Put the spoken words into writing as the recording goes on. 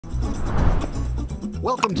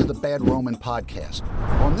Welcome to the Bad Roman Podcast.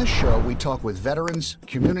 On this show, we talk with veterans,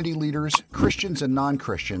 community leaders, Christians and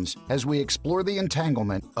non-Christians as we explore the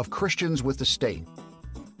entanglement of Christians with the state.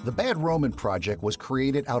 The Bad Roman Project was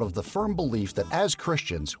created out of the firm belief that as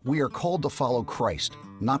Christians, we are called to follow Christ,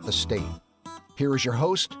 not the state. Here is your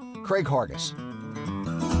host, Craig Harguess.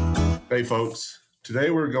 Hey folks, today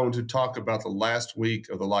we're going to talk about the last week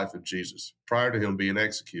of the life of Jesus, prior to him being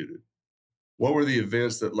executed. What were the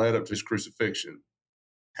events that led up to his crucifixion?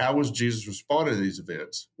 How was Jesus responding to these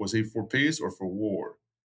events? Was he for peace or for war?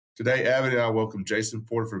 Today, Abby and I welcome Jason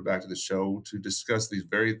Porterfield back to the show to discuss these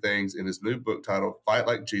very things in his new book titled, Fight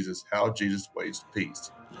Like Jesus, How Jesus Waged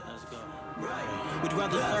Peace. Let's go. Right. Would you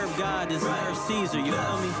rather serve God than serve Caesar, you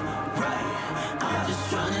feel me? Right. I'm just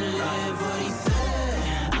trying to live what he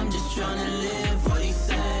said. I'm just trying to live what he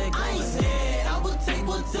said. I ain't scared, I will take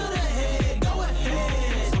one to the head. Go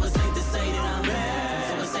ahead. So it's safe to say that I'm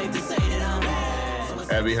bad. So it's safe to say that I'm bad.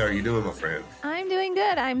 Abby, how are you doing, my friend? I'm doing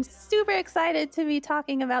good. I'm super excited to be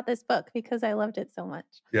talking about this book because I loved it so much.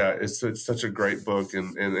 Yeah, it's such a great book,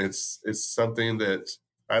 and it's something that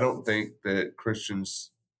I don't think that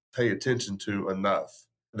Christians pay attention to enough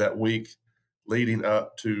that week leading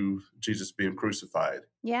up to Jesus being crucified.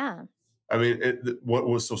 Yeah. I mean, what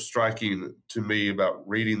was so striking to me about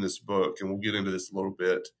reading this book, and we'll get into this a little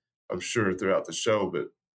bit, I'm sure, throughout the show, but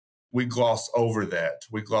we gloss over that.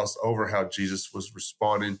 We gloss over how Jesus was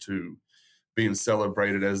responding to being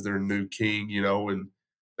celebrated as their new king, you know, and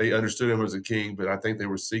they understood him as a king, but I think they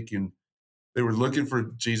were looking for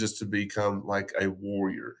Jesus to become like a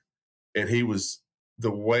warrior. And the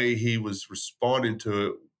way he was responding to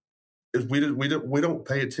it is we don't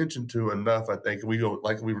pay attention to enough, I think. We go,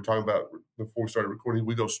 like we were talking about before we started recording,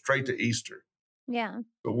 we go straight to Easter. Yeah.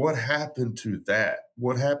 But what happened to that?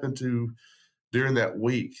 What happened to during that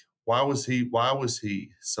week? Why was he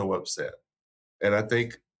so upset? And I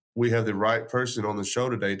think we have the right person on the show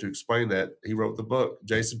today to explain that. He wrote the book.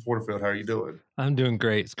 Jason Porterfield, how are you doing? I'm doing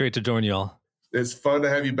great. It's great to join you all. It's fun to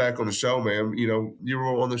have you back on the show, man. You know, you were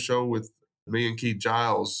on the show with me and Keith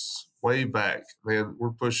Giles way back. Man,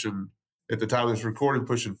 we're pushing, at the time of this recording,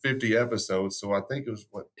 pushing 50 episodes. So I think it was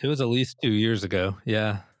It was at least 2 years ago.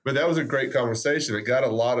 Yeah. But that was a great conversation. It got a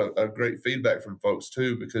lot of great feedback from folks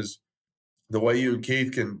too, because the way you and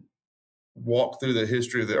Keith can walk through the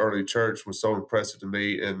history of the early church was so impressive to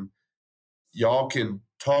me, and y'all can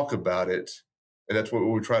talk about it. And that's what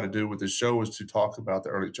we try to do with this show, is to talk about the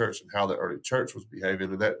early church and how the early church was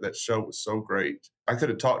behaving. And that show was so great. I could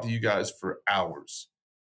have talked to you guys for hours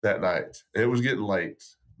that night. And it was getting late.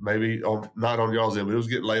 Maybe not on y'all's end, but it was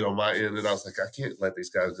getting late on my end. And I was like, I can't let these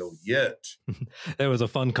guys go yet. It was a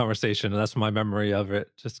fun conversation. And that's my memory of it.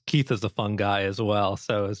 Just Keith is a fun guy as well.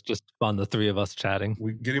 So it's just fun, the three of us chatting.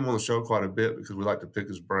 We get him on the show quite a bit because we like to pick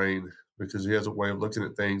his brain, because he has a way of looking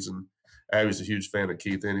at things. And Abby's a huge fan of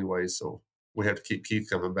Keith anyway. So we have to keep Keith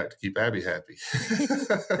coming back to keep Abby happy.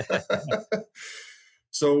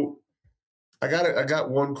 So I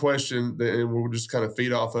got one question, and we'll just kind of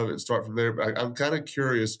feed off of it and start from there. But I'm kind of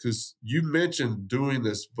curious, because you mentioned doing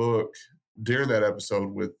this book during that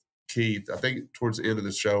episode with Keith, I think towards the end of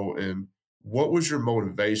the show. And what was your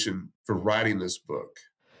motivation for writing this book?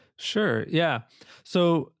 Sure. Yeah.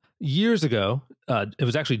 So years ago, it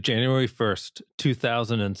was actually January 1st,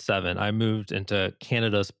 2007, I moved into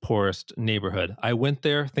Canada's poorest neighborhood. I went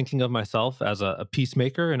there thinking of myself as a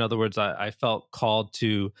peacemaker. In other words, I felt called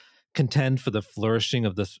to contend for the flourishing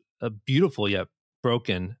of this beautiful yet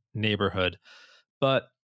broken neighborhood. But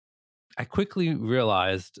I quickly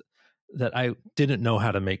realized that I didn't know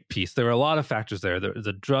how to make peace. There were a lot of factors there.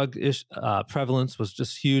 The drug prevalence was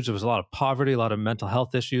just huge. There was a lot of poverty, a lot of mental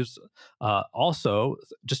health issues. Also,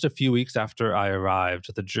 just a few weeks after I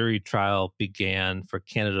arrived, the jury trial began for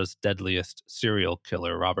Canada's deadliest serial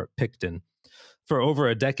killer, Robert Pickton. For over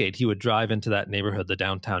a decade, he would drive into that neighborhood, the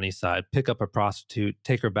downtown east side, pick up a prostitute,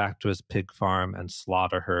 take her back to his pig farm, and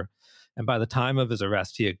slaughter her. And by the time of his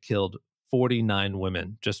arrest, he had killed 49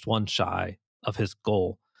 women, just one shy of his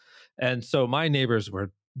goal. And so my neighbors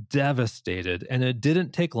were devastated, and it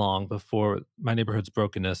didn't take long before my neighborhood's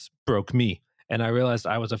brokenness broke me. And I realized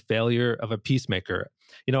I was a failure of a peacemaker.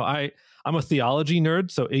 You know, I'm a theology nerd,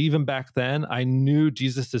 so even back then, I knew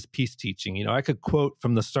Jesus's peace teaching. You know, I could quote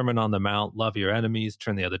from the Sermon on the Mount, love your enemies,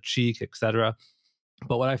 turn the other cheek, etc.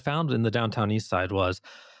 But what I found in the downtown east side was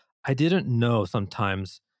I didn't know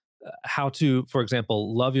sometimes how to, for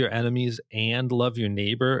example, love your enemies and love your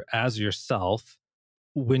neighbor as yourself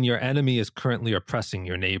when your enemy is currently oppressing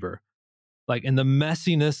your neighbor. Like in the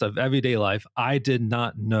messiness of everyday life, I did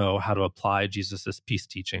not know how to apply Jesus's peace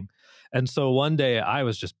teaching. And so one day I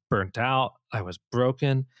was just burnt out, I was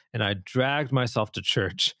broken, and I dragged myself to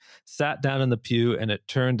church, sat down in the pew, and it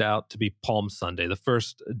turned out to be Palm Sunday, the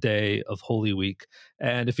first day of Holy Week.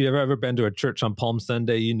 And if you've ever been to a church on Palm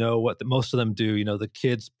Sunday, you know what most of them do. You know, the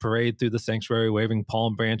kids parade through the sanctuary waving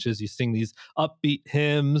palm branches. You sing these upbeat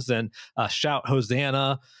hymns and shout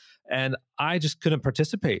Hosanna. And I just couldn't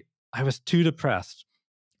participate. I was too depressed.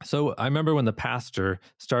 So I remember when the pastor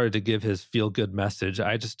started to give his feel-good message,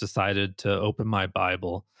 I just decided to open my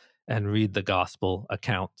Bible and read the gospel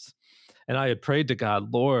accounts. And I had prayed to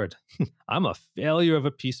God, Lord, I'm a failure of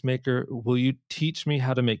a peacemaker. Will you teach me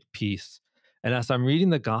how to make peace? And as I'm reading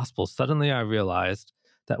the gospel, suddenly I realized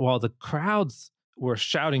that while the crowds were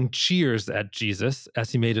shouting cheers at Jesus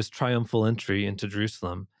as he made his triumphal entry into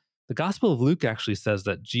Jerusalem, the Gospel of Luke actually says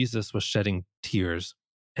that Jesus was shedding tears.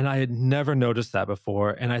 And I had never noticed that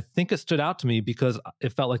before. And I think it stood out to me because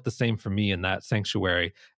it felt like the same for me in that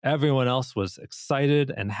sanctuary. Everyone else was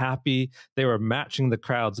excited and happy. They were matching the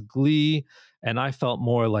crowd's glee. And I felt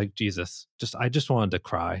more like Jesus. I just wanted to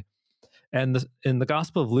cry. And in the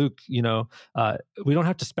Gospel of Luke, we don't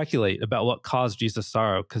have to speculate about what caused Jesus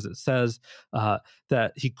sorrow, because it says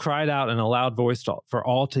that he cried out in a loud voice for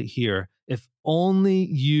all to hear, if only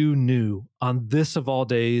you knew on this of all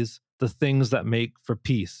days the things that make for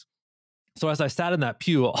peace. So as I sat in that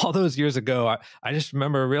pew all those years ago, I just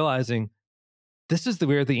remember realizing this is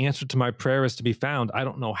where the answer to my prayer is to be found. I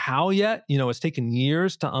don't know how yet. It's taken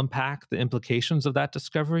years to unpack the implications of that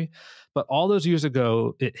discovery. But all those years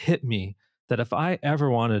ago, it hit me that if I ever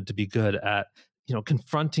wanted to be good at,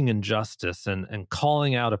 confronting injustice and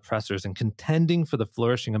calling out oppressors and contending for the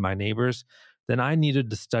flourishing of my neighbors, then I needed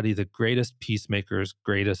to study the greatest peacemaker's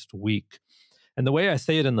greatest week. And the way I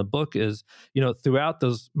say it in the book is, throughout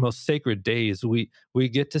those most sacred days, we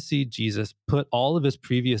get to see Jesus put all of his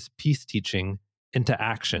previous peace teaching into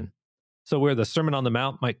action. So where the Sermon on the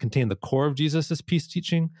Mount might contain the core of Jesus's peace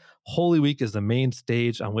teaching, Holy Week is the main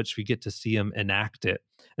stage on which we get to see him enact it.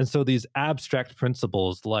 And so these abstract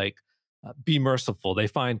principles like be merciful, they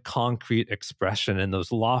find concrete expression in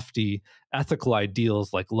those lofty ethical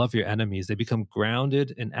ideals like love your enemies. They become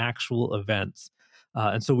grounded in actual events.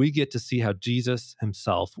 And so we get to see how Jesus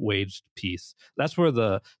himself waged peace. That's where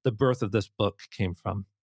the birth of this book came from.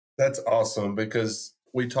 That's awesome, because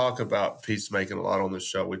we talk about peacemaking a lot on this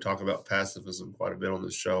show. We talk about pacifism quite a bit on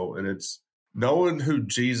this show, and it's knowing who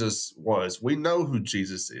Jesus was. We know who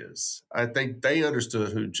Jesus is. I think they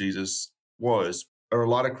understood who Jesus was. Or a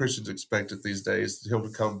lot of Christians expect it these days, him to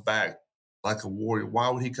come back like a warrior. Why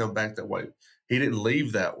would he come back that way? He didn't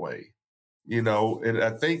leave that way, and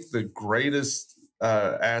I think the greatest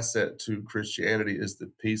asset to Christianity is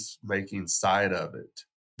the peacemaking side of it,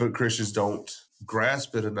 but Christians don't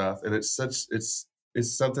grasp it enough. And it's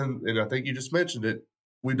something, and I think you just mentioned it,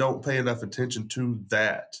 we don't pay enough attention to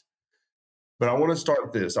that. But I want to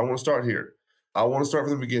start this. I want to start here. I want to start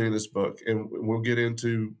from the beginning of this book, and we'll get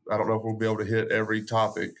into, I don't know if we'll be able to hit every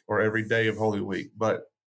topic or every day of Holy Week, but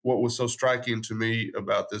what was so striking to me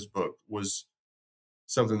about this book was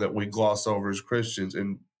something that we gloss over as Christians,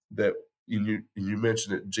 and that you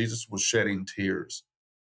mentioned it, Jesus was shedding tears.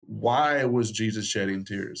 Why was Jesus shedding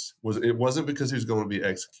tears? It wasn't because he was going to be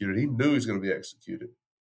executed. He knew he was going to be executed.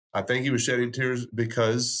 I think he was shedding tears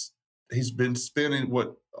because he's been spending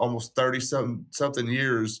almost 30-something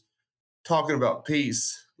years talking about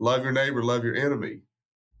peace, love your neighbor, love your enemy.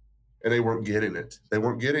 And they weren't getting it.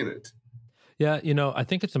 Yeah, I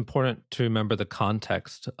think it's important to remember the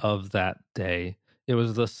context of that day. It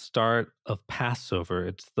was the start of Passover.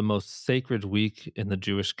 It's the most sacred week in the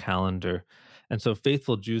Jewish calendar. And so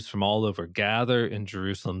faithful Jews from all over gather in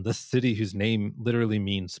Jerusalem, this city whose name literally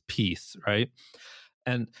means peace, right?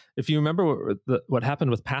 And if you remember what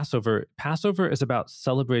happened with Passover, Passover is about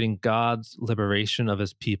celebrating God's liberation of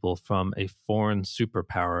his people from a foreign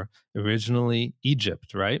superpower, originally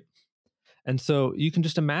Egypt, right? And so you can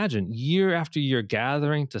just imagine year after year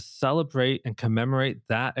gathering to celebrate and commemorate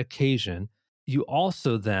that occasion. You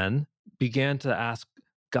also then began to ask,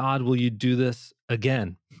 God, will you do this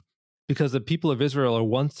again? Because the people of Israel are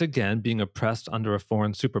once again being oppressed under a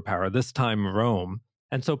foreign superpower, this time Rome.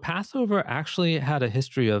 And so Passover actually had a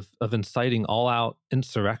history of inciting all-out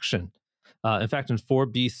insurrection. In fact, in 4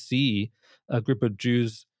 BC, a group of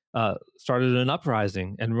Jews started an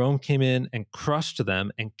uprising, and Rome came in and crushed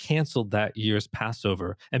them and canceled that year's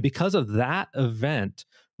Passover. And because of that event,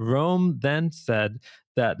 Rome then said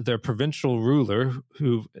that their provincial ruler,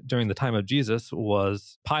 who during the time of Jesus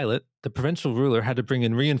was Pilate, the provincial ruler had to bring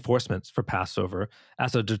in reinforcements for Passover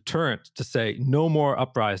as a deterrent to say no more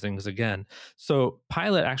uprisings again. So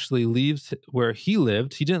Pilate actually leaves where he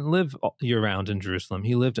lived. He didn't live year-round in Jerusalem.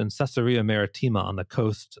 He lived in Caesarea Maritima on the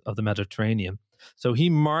coast of the Mediterranean. So he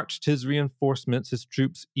marched his reinforcements, his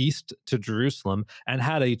troops, east to Jerusalem and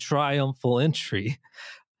had a triumphal entry.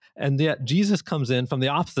 And yet Jesus comes in from the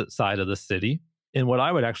opposite side of the city in what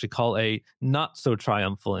I would actually call a not so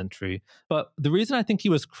triumphal entry. But the reason I think he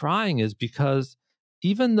was crying is because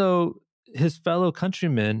even though his fellow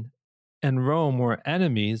countrymen and Rome were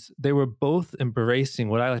enemies, they were both embracing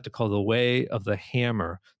what I like to call the way of the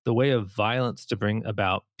hammer, the way of violence to bring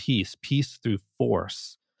about peace, peace through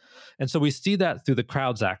force. And so we see that through the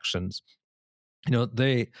crowd's actions. You know,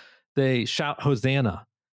 they shout Hosanna,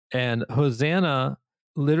 and Hosanna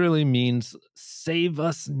literally means save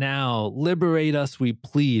us now, liberate us, we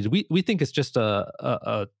plead. We think it's just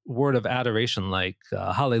a word of adoration like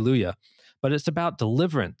hallelujah, but it's about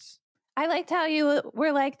deliverance. I liked how you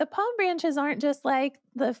were like, the palm branches aren't just like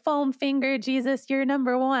the foam finger, Jesus, you're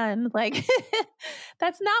number one. Like,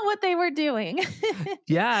 that's not what they were doing.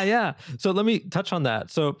 Yeah. So let me touch on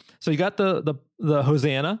that. So you got the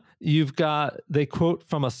Hosanna. You've got, they quote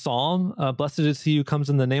from a psalm, blessed is he who comes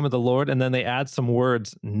in the name of the Lord. And then they add some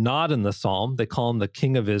words not in the psalm. They call him the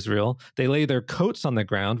King of Israel. They lay their coats on the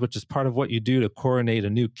ground, which is part of what you do to coronate a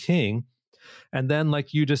new king. And then,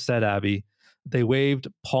 like you just said, Abby, they waved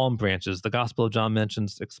palm branches. The Gospel of John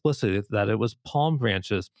mentions explicitly that it was palm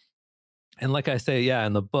branches. And like I say, yeah,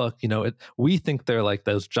 in the book, you know, we think they're like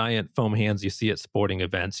those giant foam hands you see at sporting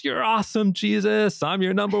events. You're awesome, Jesus. I'm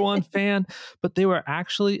your number one fan. But they were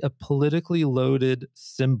actually a politically loaded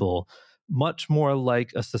symbol, much more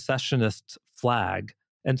like a secessionist flag.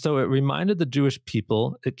 And so it reminded the Jewish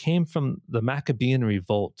people, it came from the Maccabean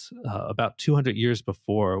revolt about 200 years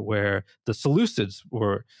before, where the Seleucids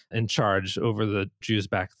were in charge over the Jews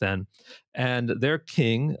back then. And their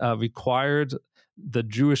king required the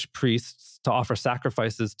Jewish priests to offer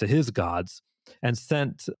sacrifices to his gods and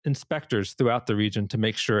sent inspectors throughout the region to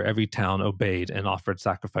make sure every town obeyed and offered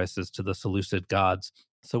sacrifices to the Seleucid gods.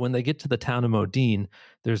 So when they get to the town of Modin,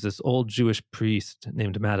 there's this old Jewish priest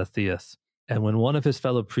named Mattathias. And when one of his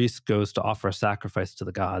fellow priests goes to offer a sacrifice to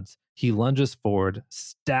the gods, he lunges forward,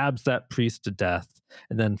 stabs that priest to death,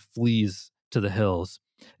 and then flees to the hills.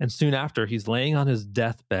 And soon after, he's laying on his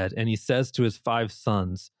deathbed, and he says to his 5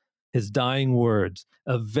 sons, his dying words,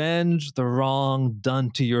 avenge the wrong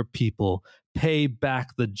done to your people, pay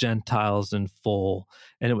back the Gentiles in full.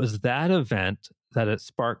 And it was that event that it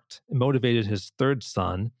motivated his 3rd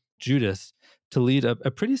son, Judas, to lead a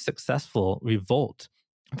pretty successful revolt.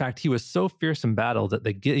 In fact, he was so fierce in battle that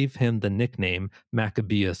they gave him the nickname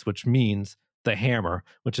Maccabeus, which means the hammer,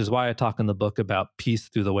 which is why I talk in the book about peace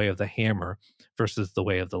through the way of the hammer versus the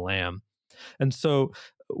way of the lamb. And so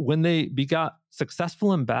when they got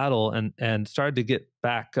successful in battle and started to get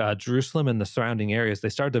back Jerusalem and the surrounding areas, they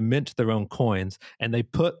started to mint their own coins, and they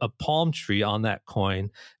put a palm tree on that coin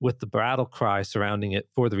with the battle cry surrounding it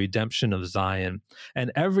for the redemption of Zion.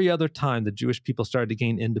 And every other time the Jewish people started to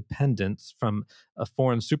gain independence from a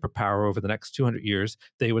foreign superpower over the next 200 years,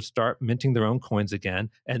 they would start minting their own coins again,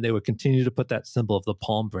 and they would continue to put that symbol of the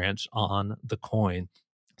palm branch on the coin.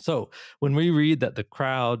 So when we read that the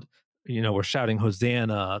crowd, you know, were shouting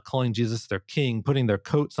Hosanna, calling Jesus their king, putting their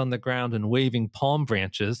coats on the ground and waving palm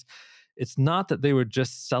branches, it's not that they were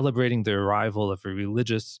just celebrating the arrival of a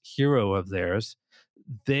religious hero of theirs.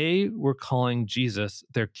 They were calling Jesus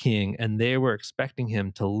their king, and they were expecting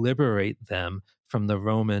him to liberate them from the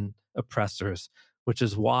Roman oppressors, which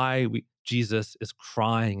is why Jesus is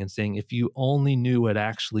crying and saying, if you only knew what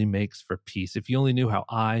actually makes for peace, if you only knew how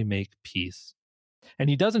I make peace. And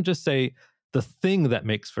he doesn't just say, the thing that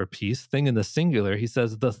makes for peace, thing in the singular. He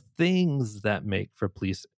says the things that make for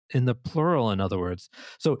peace in the plural, in other words.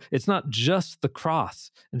 So it's not just the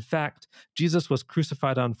cross. In fact, Jesus was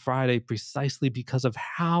crucified on Friday precisely because of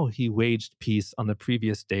how he waged peace on the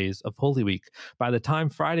previous days of Holy Week. By the time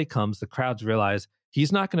Friday comes, the crowds realize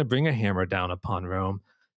he's not going to bring a hammer down upon Rome.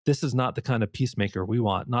 This is not the kind of peacemaker we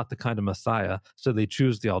want, not the kind of Messiah. So they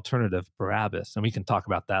choose the alternative, Barabbas. And we can talk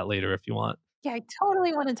about that later if you want. Yeah, I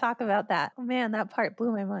totally want to talk about that. Oh, man, that part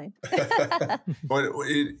blew my mind. But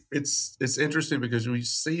it's interesting because we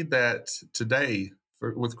see that today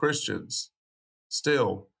with Christians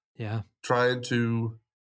still trying to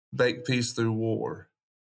make peace through war.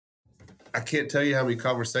 I can't tell you how many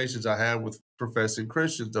conversations I have with professing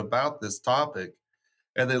Christians about this topic,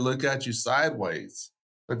 and they look at you sideways.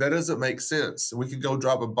 But that doesn't make sense. We could go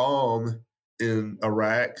drop a bomb in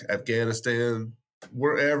Iraq, Afghanistan,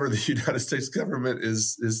 wherever the United States government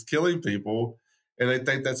is killing people, and they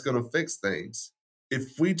think that's going to fix things.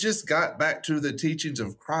 If we just got back to the teachings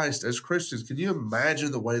of Christ as Christians, can you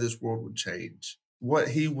imagine the way this world would change? What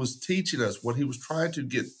he was teaching us, what he was trying to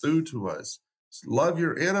get through to us. Love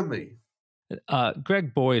your enemy.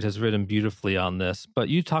 Greg Boyd has written beautifully on this, but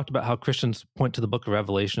you talked about how Christians point to the book of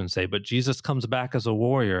Revelation and say, but Jesus comes back as a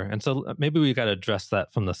warrior. And so maybe we got to address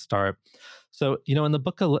that from the start. So, in the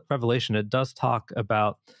book of Revelation, it does talk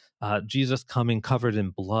about Jesus coming covered in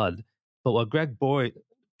blood. But what Greg Boyd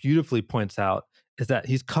beautifully points out is that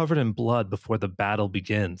he's covered in blood before the battle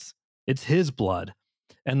begins. It's his blood.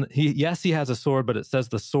 And he has a sword, but it says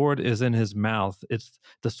the sword is in his mouth. It's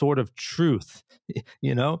the sword of truth,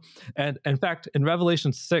 And in fact, in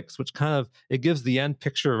Revelation 6, which it gives the end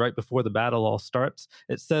picture right before the battle all starts,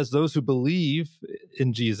 it says those who believe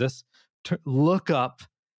in Jesus look up,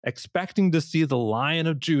 expecting to see the Lion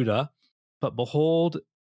of Judah, but behold,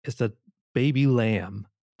 it's a baby lamb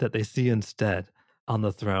that they see instead on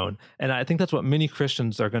the throne. And I think that's what many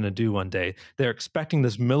Christians are going to do one day. They're expecting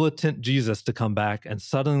this militant Jesus to come back, and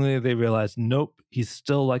suddenly they realize, nope, he's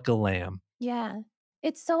still like a lamb. Yeah.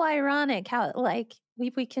 It's so ironic how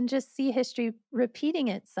we can just see history repeating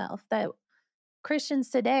itself, that Christians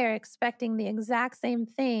today are expecting the exact same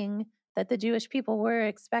thing that the Jewish people were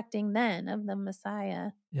expecting then of the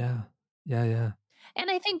Messiah. Yeah. And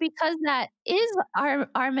I think because that is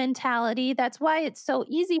our mentality, that's why it's so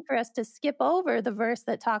easy for us to skip over the verse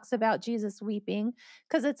that talks about Jesus weeping.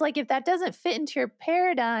 Because it's like, if that doesn't fit into your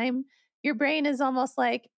paradigm, your brain is almost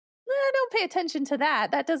like, don't pay attention to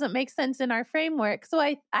that. That doesn't make sense in our framework. So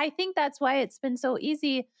I think that's why it's been so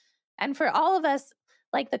easy. And for all of us,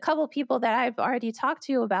 like the couple people that I've already talked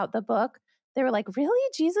to about the book, they were like,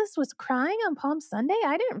 really? Jesus was crying on Palm Sunday?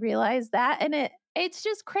 I didn't realize that. And it's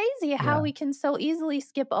just crazy how we can so easily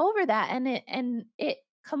skip over that. And it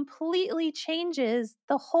completely changes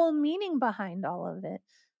the whole meaning behind all of it.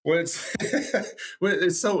 Well,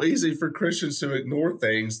 it's so easy for Christians to ignore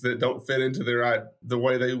things that don't fit into the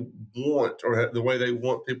way they want, or the way they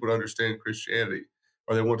want people to understand Christianity,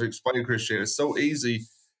 or they want to explain Christianity. It's so easy.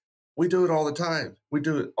 We do it all the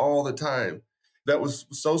time. That was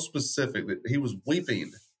so specific that he was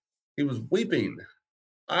weeping. He was weeping.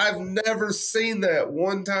 I've never seen that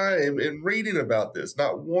one time in reading about this,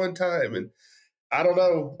 not one time. And I don't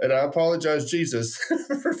know, and I apologize, Jesus,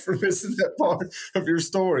 for missing that part of your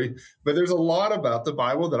story. But there's a lot about the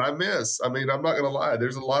Bible that I miss. I mean, I'm not going to lie.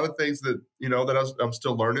 There's a lot of things that, that I'm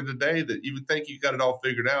still learning today, that you would think you got it all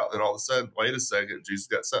figured out. And all of a sudden, wait a second, Jesus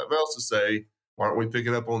got something else to say. Why aren't we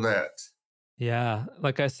picking up on that? Yeah.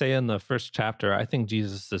 Like I say in the first chapter, I think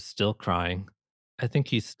Jesus is still crying. I think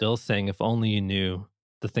he's still saying, if only you knew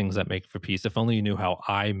the things that make for peace, if only you knew how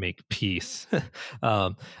I make peace.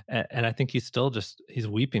 And I think he's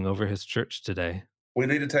weeping over his church today. We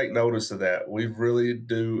need to take notice of that. We really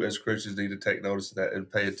do, as Christians, need to take notice of that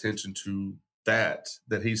and pay attention to that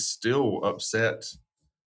he's still upset.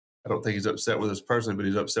 I don't think he's upset with us personally, but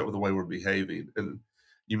he's upset with the way we're behaving. And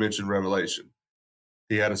you mentioned Revelation.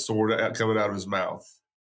 He had a sword coming out of his mouth.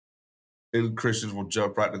 And Christians will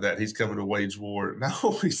jump right to that. He's coming to wage war. No,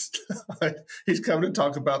 he's not. He's coming to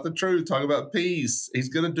talk about the truth, talk about peace. He's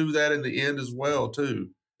going to do that in the end as well,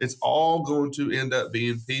 too. It's all going to end up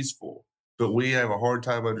being peaceful. But we have a hard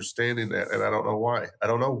time understanding that, and I don't know why. I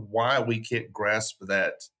don't know why we can't grasp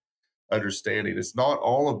that understanding. It's not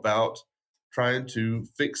all about trying to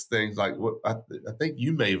fix things. Like what I think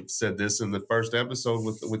you may have said this in the first episode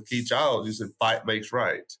with Keith Giles. You said, fight makes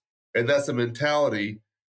right. And that's a mentality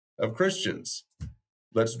of Christians.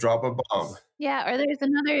 Let's drop a bomb. Yeah, or there's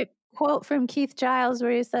another quote from Keith Giles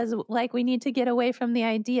where he says, we need to get away from the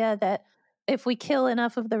idea that if we kill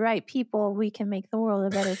enough of the right people, we can make the world a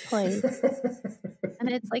better place. And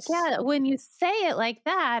it's like, yeah, when you say it like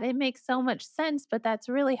that, it makes so much sense, but that's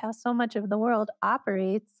really how so much of the world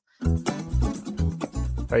operates.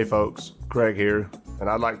 Hey folks, Craig here, and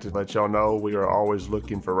I'd like to let y'all know we are always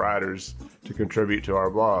looking for writers to contribute to our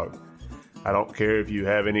blog. I don't care if you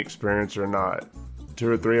have any experience or not. 2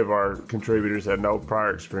 or 3 of our contributors had no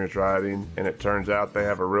prior experience writing, and it turns out they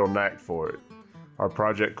have a real knack for it. Our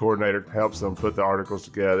project coordinator helps them put the articles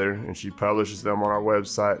together, and she publishes them on our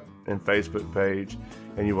website and Facebook page,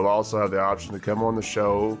 and you will also have the option to come on the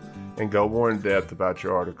show and go more in depth about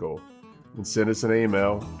your article. And send us an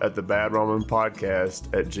email at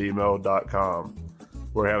thebadromanpodcast@gmail.com.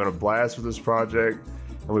 We're having a blast with this project,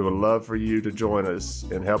 and we would love for you to join us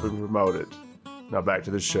in helping promote it. Now back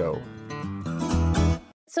to the show.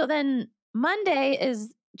 So then Monday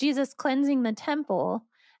is Jesus cleansing the temple.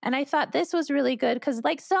 And I thought this was really good because,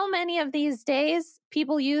 like so many of these days,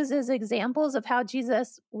 people use as examples of how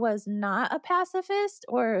Jesus was not a pacifist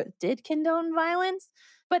or did condone violence.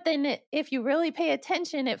 But then if you really pay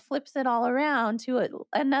attention, it flips it all around to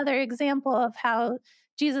another example of how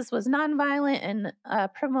Jesus was nonviolent and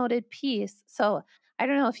promoted peace. So I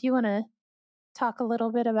don't know if you want to talk a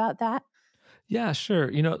little bit about that. Yeah, sure.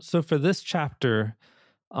 So for this chapter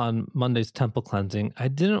on Monday's temple cleansing, I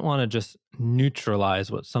didn't want to just neutralize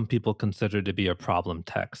what some people consider to be a problem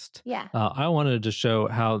text. Yeah. I wanted to show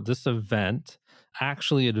how this event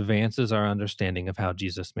actually advances our understanding of how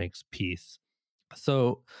Jesus makes peace.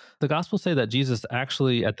 So the Gospels say that Jesus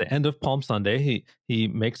actually, at the end of Palm Sunday, he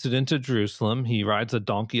makes it into Jerusalem. He rides a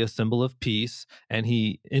donkey, a symbol of peace, and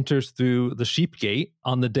he enters through the sheep gate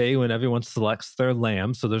on the day when everyone selects their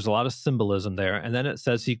lamb. So there's a lot of symbolism there. And then it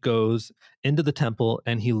says he goes into the temple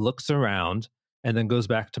and he looks around and then goes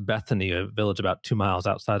back to Bethany, a village about 2 miles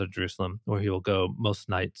outside of Jerusalem, where he will go most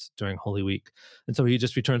nights during Holy Week. And so he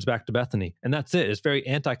just returns back to Bethany. And that's it. It's very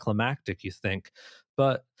anticlimactic, you think.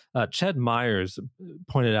 But Ched Myers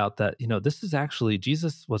pointed out that, this is actually,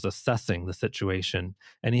 Jesus was assessing the situation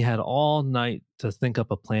and he had all night to think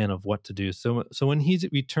up a plan of what to do. So when he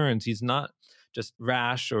returns, he's not just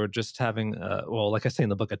rash or just having, like I say in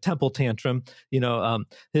the book, a temple tantrum.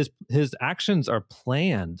 His actions are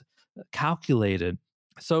planned, calculated.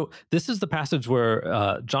 So this is the passage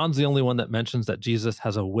where John's the only one that mentions that Jesus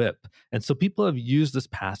has a whip. And so people have used this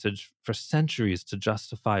passage for centuries to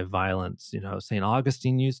justify violence. St.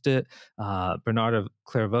 Augustine used it. Bernard of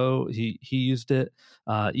Clairvaux, he used it.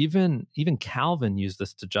 Even Calvin used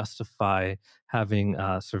this to justify having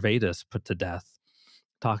Servetus put to death,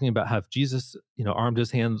 talking about how if Jesus, armed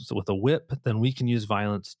his hands with a whip, then we can use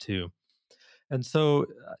violence too. And so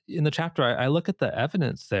in the chapter, I look at the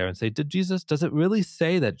evidence there and say, does it really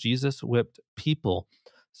say that Jesus whipped people?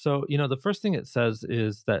 So, the first thing it says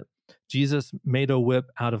is that Jesus made a whip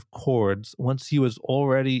out of cords once he was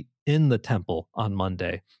already in the temple on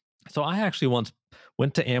Monday. So I actually once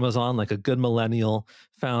went to Amazon like a good millennial,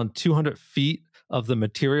 found 200 feet of the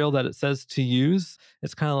material that it says to use.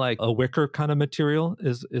 It's kind of like a wicker kind of material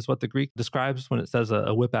is what the Greek describes when it says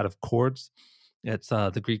a whip out of cords. It's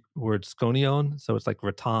the Greek word skonion, so it's like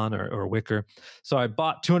rattan or wicker. So I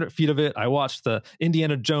bought 200 feet of it. I watched the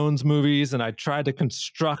Indiana Jones movies, and I tried to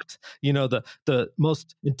construct, the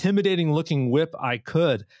most intimidating looking whip I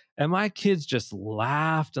could. And my kids just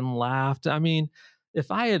laughed and laughed. I mean, if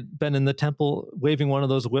I had been in the temple waving one of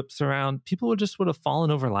those whips around, people would have fallen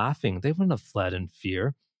over laughing. They wouldn't have fled in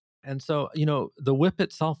fear. And so, the whip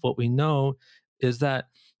itself, what we know is that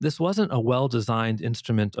this wasn't a well-designed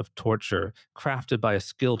instrument of torture, crafted by a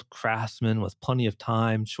skilled craftsman with plenty of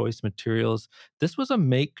time, choice materials. This was a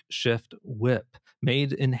makeshift whip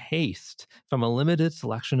made in haste from a limited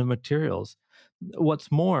selection of materials.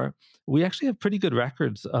 What's more, we actually have pretty good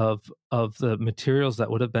records of the materials that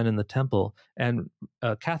would have been in the temple. And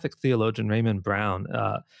Catholic theologian Raymond Brown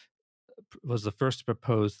was the first to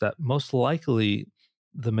propose that most likely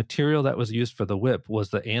the material that was used for the whip was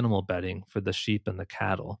the animal bedding for the sheep and the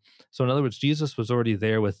cattle. So in other words, Jesus was already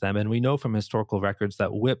there with them. And we know from historical records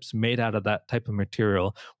that whips made out of that type of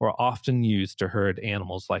material were often used to herd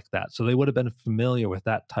animals like that. So they would have been familiar with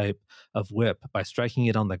that type of whip by striking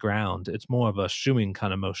it on the ground. It's more of a shoeing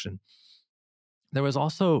kind of motion. There was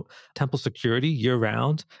also temple security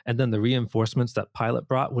year-round, and then the reinforcements that Pilate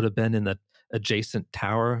brought would have been in the adjacent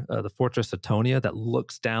tower, the Fortress Atonia, that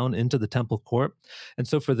looks down into the temple court. And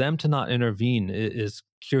so for them to not intervene is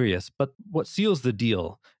curious. But what seals the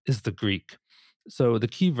deal is the Greek. So the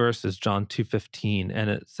key verse is John 2:15, and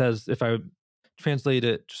it says, if I translate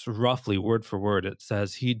it just roughly, word for word, it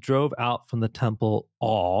says, he drove out from the temple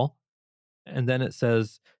all, and then it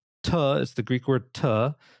says, it's the Greek word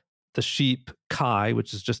the sheep, kai,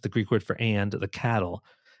 which is just the Greek word for and, the cattle.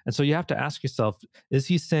 And so you have to ask yourself, is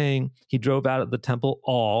he saying he drove out of the temple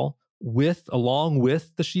all along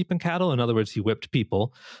with the sheep and cattle? In other words, he whipped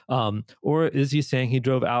people. Or is he saying he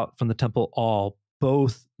drove out from the temple all,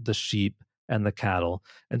 both the sheep and the cattle?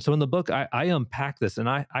 And so in the book, I unpack this, and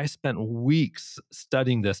I spent weeks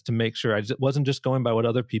studying this to make sure I wasn't just going by what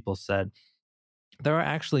other people said. There are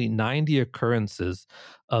actually 90 occurrences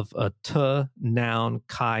of a noun,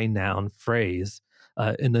 kai noun phrase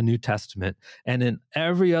in the New Testament. And in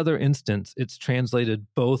every other instance, it's translated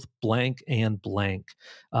both blank and blank.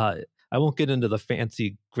 I won't get into the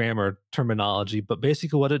fancy grammar terminology, but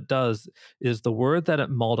basically what it does is the word that it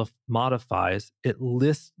modifies, it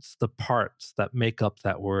lists the parts that make up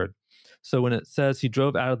that word. So when it says he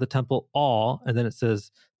drove out of the temple all, and then it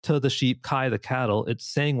says to the sheep, kai the cattle. It's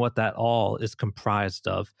saying what that all is comprised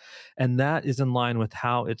of. And that is in line with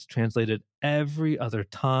how it's translated every other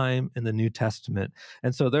time in the New Testament.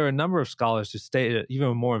 And so there are a number of scholars who state it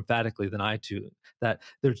even more emphatically than I do, that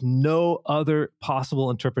there's no other possible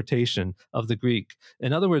interpretation of the Greek.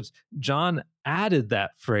 In other words, John added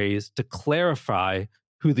that phrase to clarify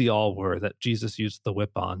who the all were that Jesus used the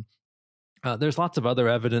whip on. There's lots of other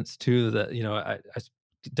evidence too that, I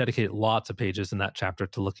dedicated lots of pages in that chapter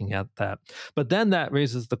to looking at that. But then that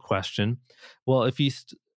raises the question, well, if he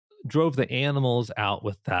drove the animals out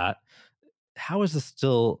with that, how is this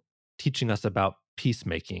still teaching us about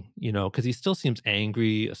peacemaking? Because he still seems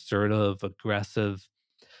angry, assertive, aggressive.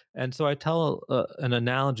 And so I tell an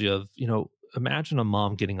analogy of, imagine a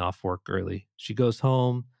mom getting off work early. She goes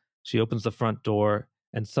home, she opens the front door,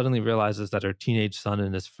 and suddenly realizes that her teenage son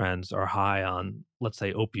and his friends are high on, let's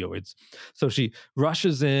say, opioids. So she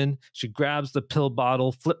rushes in, she grabs the pill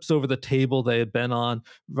bottle, flips over the table they had been on,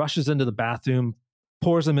 rushes into the bathroom,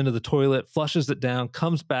 pours them into the toilet, flushes it down,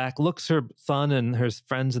 comes back, looks her son and her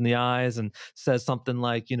friends in the eyes and says something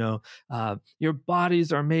like, your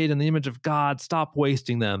bodies are made in the image of God, stop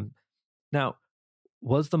wasting them. Now,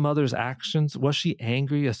 was the mother's actions, was she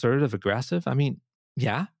angry, assertive, aggressive? I mean,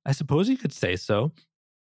 yeah, I suppose you could say so.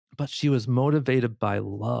 But she was motivated by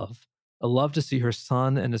love, a love to see her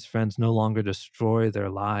son and his friends no longer destroy their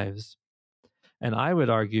lives. And I would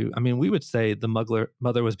argue, we would say the mother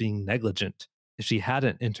was being negligent if she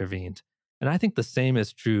hadn't intervened. And I think the same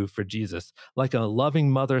is true for Jesus. Like a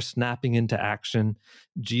loving mother snapping into action,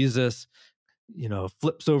 Jesus,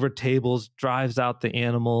 flips over tables, drives out the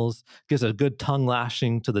animals, gives a good tongue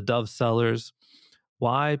lashing to the dove sellers.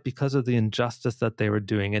 Why? Because of the injustice that they were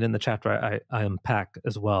doing. And in the chapter I unpack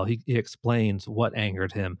as well, he explains what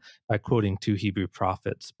angered him by quoting 2 Hebrew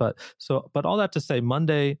prophets. But all that to say,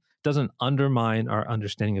 Monday doesn't undermine our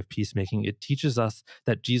understanding of peacemaking. It teaches us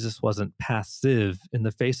that Jesus wasn't passive in the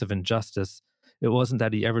face of injustice. It wasn't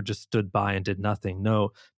that he ever just stood by and did nothing.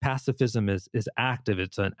 No, pacifism is active.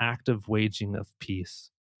 It's an active waging of peace.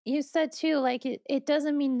 You said too, like it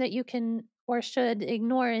doesn't mean that you can or should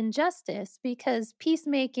ignore injustice, because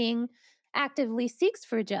peacemaking actively seeks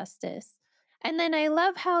for justice. And then I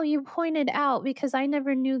love how you pointed out, because I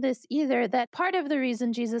never knew this either, that part of the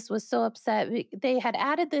reason Jesus was so upset, they had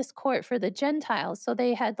added this court for the Gentiles. So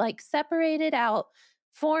they had separated out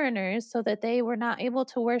foreigners so that they were not able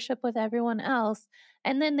to worship with everyone else.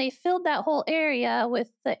 And then they filled that whole area with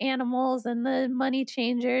the animals and the money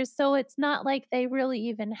changers. So it's not like they really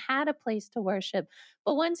even had a place to worship.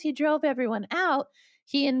 But once he drove everyone out,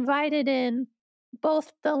 he invited in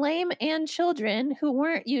both the lame and children who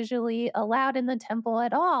weren't usually allowed in the temple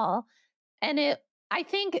at all. And I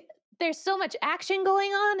think there's so much action going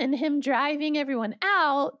on and him driving everyone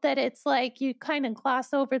out that it's like you kind of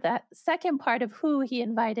gloss over that second part of who he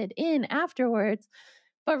invited in afterwards.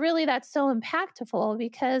 But really, that's so impactful,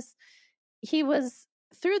 because he was,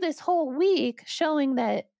 through this whole week, showing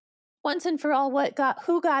that once and for all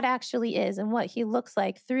who God actually is and what he looks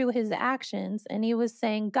like through his actions. And he was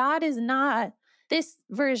saying, God is not this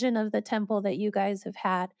version of the temple that you guys have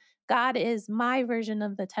had. God is my version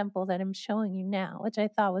of the temple that I'm showing you now, which I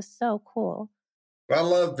thought was so cool. I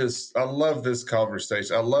love this. I love this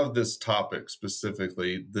conversation. I love this topic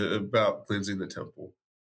specifically about cleansing the temple,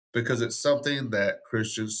 because it's something that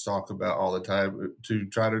Christians talk about all the time to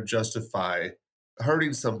try to justify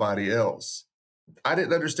hurting somebody else. I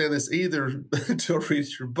didn't understand this either until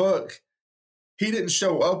reading your book. He didn't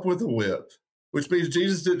show up with a whip, which means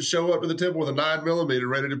Jesus didn't show up to the temple with a 9mm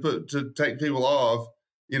ready to take people off,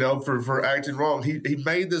 for acting wrong. He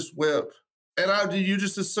made this whip. And you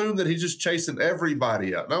just assume that he's just chasing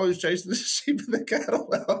everybody out. No, he was chasing the sheep and the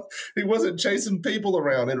cattle out. He wasn't chasing people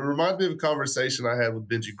around. And it reminds me of a conversation I had with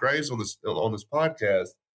Benji Graves on this podcast.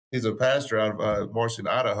 He's a pastor out of Marcion,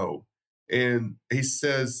 Idaho. And he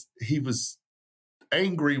says he was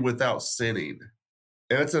angry without sinning.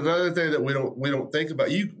 And it's another thing that we don't think about.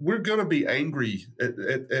 We're going to be angry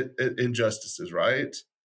at injustices, right?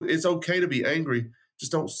 It's okay to be angry.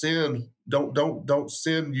 Just don't sin. Don't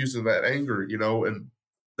sin using that anger, and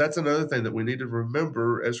that's another thing that we need to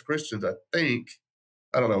remember as Christians. I think,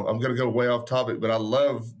 I don't know, I'm going to go way off topic, but I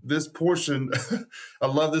love this portion. I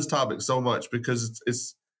love this topic so much because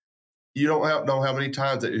it's you don't know how many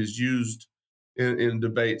times it is used in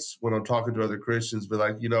debates when I'm talking to other Christians, but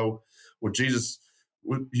well, Jesus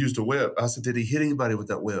used a whip. I said, did he hit anybody with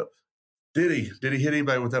that whip? Did he hit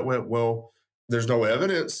anybody with that whip? Well, there's no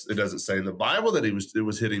evidence. It doesn't say in the Bible that it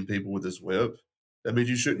was hitting people with his whip. That means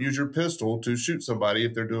you shouldn't use your pistol to shoot somebody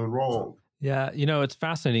if they're doing wrong. Yeah, it's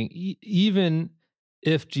fascinating. Even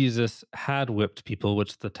if Jesus had whipped people,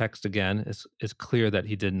 which the text again is clear that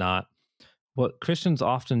he did not, what Christians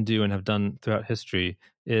often do and have done throughout history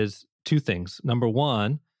is two things. Number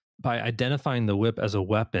one, by identifying the whip as a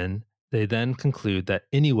weapon, they then conclude that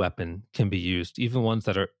any weapon can be used, even ones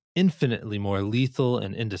that are infinitely more lethal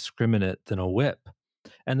and indiscriminate than a whip.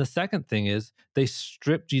 And the second thing is they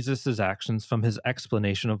strip Jesus's actions from his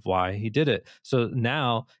explanation of why he did it. So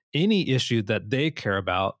now any issue that they care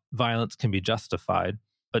about, violence can be justified.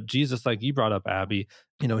 But Jesus, like you brought up, Abby,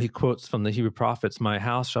 he quotes from the Hebrew prophets, "My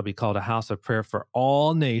house shall be called a house of prayer for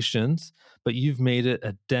all nations, but you've made it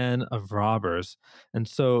a den of robbers." And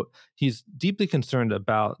so he's deeply concerned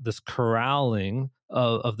about this corralling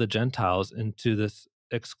of the Gentiles into this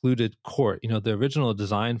excluded court. The original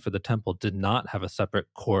design for the temple did not have a separate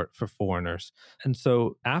court for foreigners. And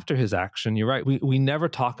so after his action, you're right, we never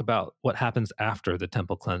talk about what happens after the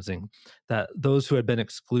temple cleansing, that those who had been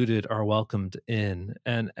excluded are welcomed in.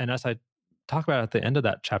 And as I talk about at the end of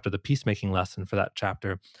that chapter, the peacemaking lesson for that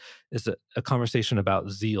chapter is a conversation about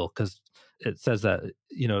zeal, because it says that,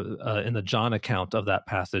 in the John account of that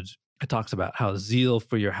passage, it talks about how zeal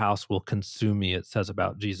for your house will consume me, it says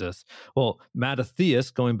about Jesus. Well, Mattathias,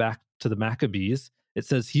 going back to the Maccabees, it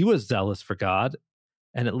says he was zealous for God,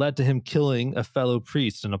 and it led to him killing a fellow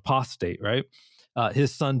priest, an apostate, right?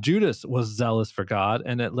 His son Judas was zealous for God,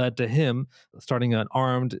 and it led to him starting an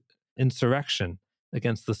armed insurrection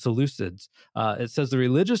against the Seleucids. It says the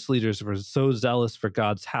religious leaders were so zealous for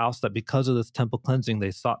God's house that because of this temple cleansing, they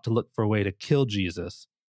sought to look for a way to kill Jesus.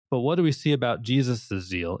 But what do we see about Jesus'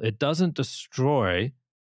 zeal? It doesn't destroy.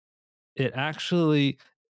 It actually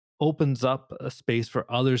opens up a space for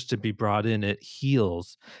others to be brought in. It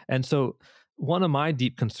heals. And so one of my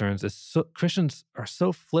deep concerns is Christians are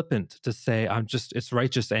so flippant to say, it's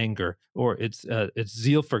righteous anger, or it's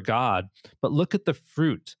zeal for God. But look at the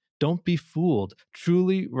fruit. Don't be fooled.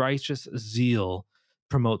 Truly righteous zeal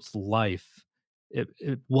promotes life.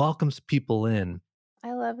 It welcomes people in.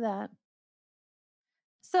 I love that.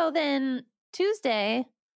 So then Tuesday,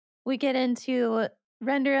 we get into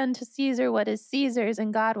render unto Caesar what is Caesar's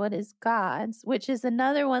and God what is God's, which is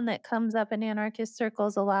another one that comes up in anarchist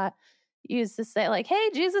circles a lot. Used to say like,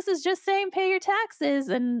 hey, Jesus is just saying pay your taxes.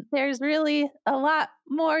 And there's really a lot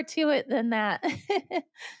more to it than that.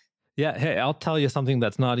 Yeah. Hey, I'll tell you something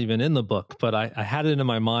that's not even in the book, but I had it in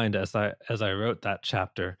my mind as I wrote that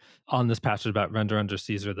chapter on this passage about render unto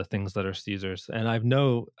Caesar the things that are Caesar's. And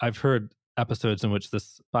I've heard episodes in which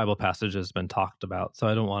this Bible passage has been talked about. So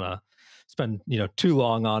I don't want to spend too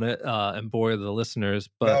long on it and bore the listeners.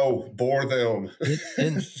 But no, bore them.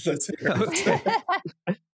 Let's hear it.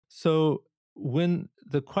 Okay. So when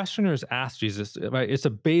the questioners ask Jesus, right, it's a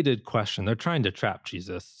baited question. They're trying to trap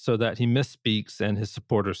Jesus so that he misspeaks and his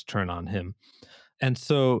supporters turn on him. And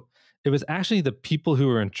so it was actually the people who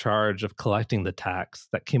were in charge of collecting the tax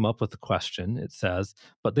that came up with the question, it says,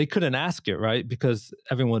 but they couldn't ask it, right? Because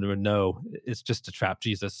everyone would know it's just to trap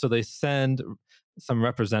Jesus. So they send some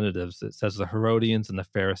representatives, it says the Herodians and the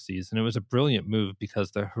Pharisees. And it was a brilliant move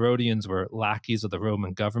because the Herodians were lackeys of the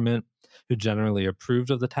Roman government who generally approved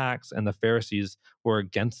of the tax, and the Pharisees were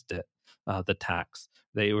against it, the tax.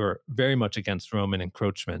 They were very much against Roman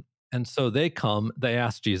encroachment. And so they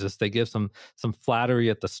ask Jesus, they give some flattery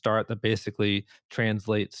at the start that basically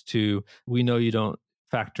translates to, we know you don't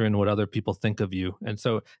factor in what other people think of you. And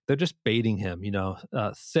so they're just baiting him,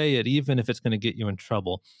 say it even if it's going to get you in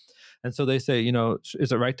trouble. And so they say,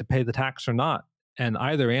 is it right to pay the tax or not? And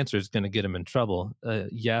either answer is going to get him in trouble.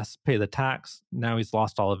 Yes, pay the tax. Now he's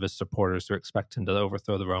lost all of his supporters who expect him to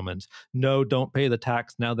overthrow the Romans. No, don't pay the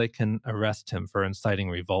tax. Now they can arrest him for inciting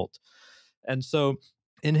revolt. And so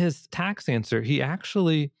in his tax answer, he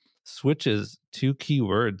actually switches two key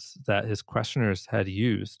words that his questioners had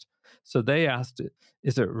used. So they asked,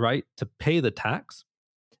 is it right to pay the tax?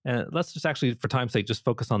 And let's just actually, for time's sake, just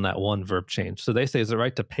focus on that one verb change. So they say, is it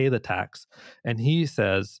right to pay the tax? And he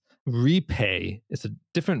says, repay. It's a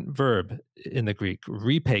different verb in the Greek.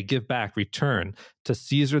 Repay, give back, return to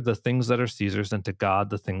Caesar the things that are Caesar's and to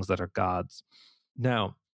God the things that are God's.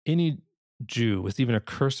 Now, any Jew with even a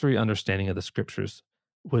cursory understanding of the scriptures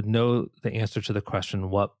would know the answer to the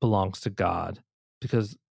question, what belongs to God?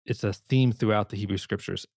 Because it's a theme throughout the Hebrew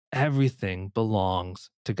scriptures. Everything belongs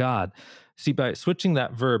to God. See, by switching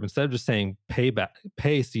that verb, instead of just saying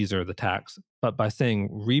pay Caesar the tax, but by saying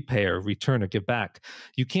repay or return or give back,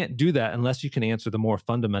 you can't do that unless you can answer the more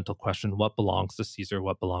fundamental question, what belongs to Caesar,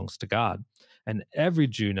 what belongs to God? And every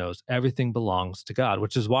Jew knows everything belongs to God,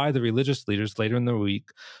 which is why the religious leaders later in the week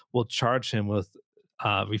will charge him with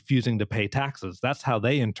refusing to pay taxes. That's how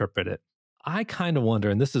they interpret it. I kind of wonder,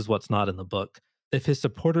 and this is what's not in the book, if his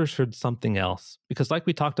supporters heard something else. Because like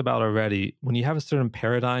we talked about already, when you have a certain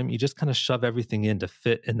paradigm, you just kind of shove everything in to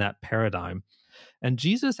fit in that paradigm. And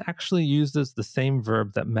Jesus actually uses the same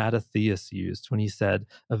verb that Mattathias used when he said,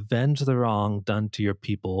 avenge the wrong done to your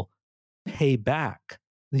people, pay back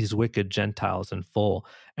these wicked Gentiles in full.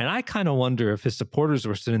 And I kind of wonder if his supporters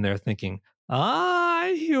were sitting there thinking,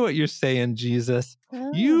 I hear what you're saying, Jesus.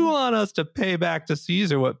 You want us to pay back to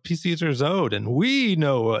Caesar what Caesar's owed, and we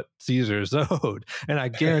know what Caesar's owed. And I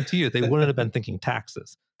guarantee you they wouldn't have been thinking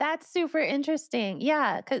taxes. That's super interesting.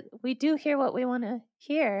 Yeah, because we do hear what we want to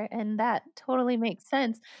hear, and that totally makes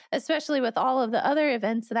sense, especially with all of the other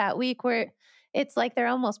events that week where it's like they're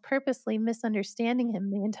almost purposely misunderstanding him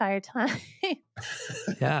the entire time.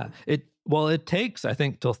 Yeah. It takes, I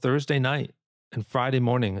think, till Thursday night and Friday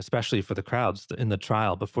morning, especially for the crowds in the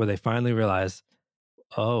trial, before they finally realize,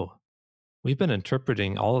 oh, we've been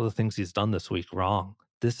interpreting all of the things he's done this week wrong.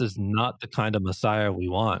 This is not the kind of Messiah we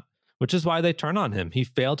want, which is why they turn on him. He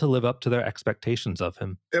failed to live up to their expectations of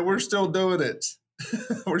him. And we're still doing it.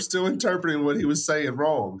 We're still interpreting what he was saying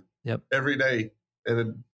wrong. Yep. Every day. And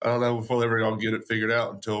then, I don't know if we'll ever all get it figured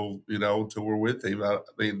out until we're with him. I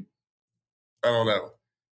mean, I don't know.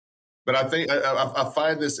 But I think I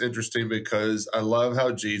find this interesting because I love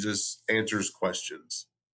how Jesus answers questions.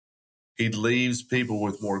 He leaves people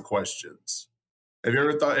with more questions. Have you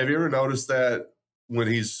ever noticed that when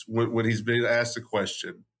he's being asked a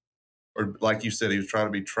question, or like you said, he was trying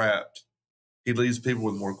to be trapped, he leaves people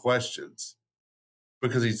with more questions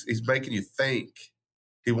because he's making you think.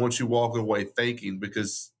 He wants you walking away thinking,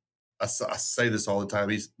 because I say this all the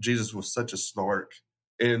time. Jesus was such a snark,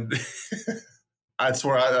 and that's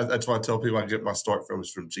why I tell people I get my start from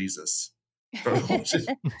is from Jesus, from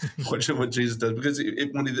watching what Jesus does, because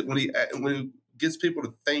when he gets people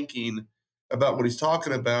to thinking about what he's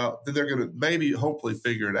talking about, then they're going to maybe hopefully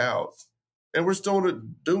figure it out. And we're still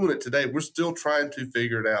doing it today. We're still trying to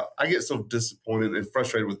figure it out. I get so disappointed and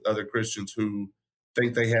frustrated with other Christians who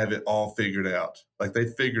think they have it all figured out. Like they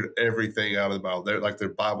figured everything out of the Bible. They're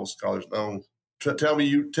Bible scholars. No, tell me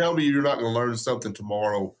you're not going to learn something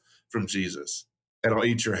tomorrow from Jesus, and I'll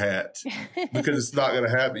eat your hat, because it's not going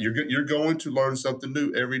to happen. You're going to learn something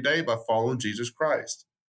new every day by following Jesus Christ.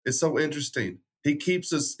 It's so interesting. He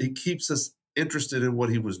keeps us interested in what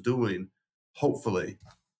he was doing, hopefully.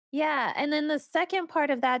 Yeah. And then the second part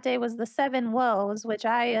of that day was the 7 woes, which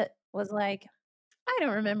I was like, I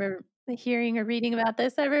don't remember hearing or reading about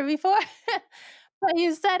this ever before. But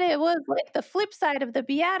you said it was like the flip side of the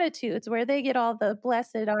Beatitudes, where they get all the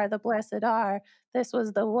blessed are, the blessed are. This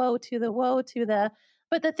was the woe to the woe to the.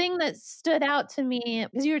 But the thing that stood out to me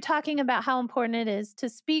is you were talking about how important it is to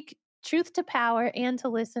speak truth to power and to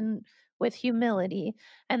listen with humility,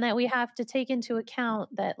 and that we have to take into account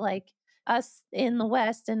that, like, us in the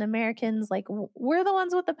West and Americans, like, we're the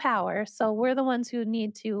ones with the power. So we're the ones who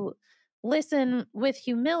need to listen with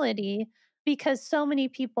humility, because so many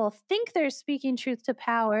people think they're speaking truth to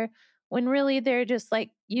power when really they're just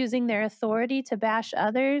like using their authority to bash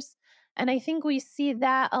others. And I think we see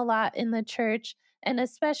that a lot in the church, and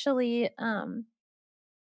especially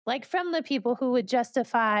like from the people who would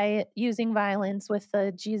justify using violence with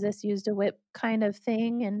the Jesus used a whip kind of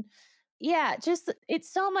thing. And yeah, just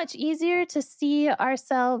it's so much easier to see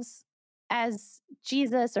ourselves as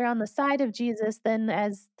Jesus or on the side of Jesus than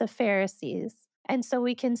as the Pharisees. And so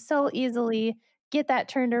we can so easily get that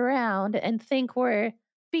turned around and think we're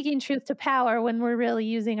speaking truth to power when we're really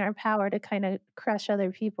using our power to kind of crush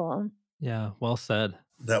other people. Yeah, well said.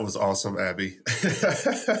 That was awesome, Abby. It's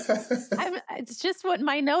just what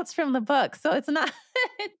my notes from the book, so it's not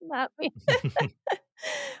me.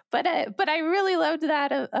 But I really loved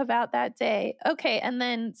that about that day. Okay, and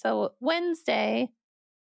then so Wednesday,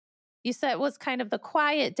 you said was kind of the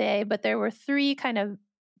quiet day, but there were 3 kind of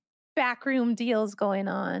backroom deals going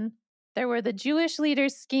on. There were the Jewish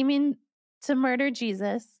leaders scheming to murder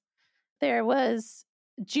Jesus. There was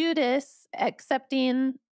Judas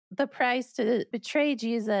accepting the price to betray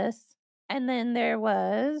Jesus. And then there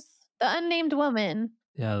was the unnamed woman.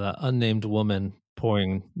 Yeah, the unnamed woman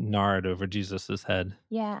pouring nard over Jesus's head.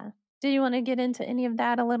 Yeah. Do you want to get into any of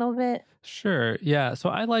that a little bit? Sure. Yeah. So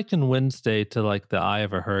I liken Wednesday to like the eye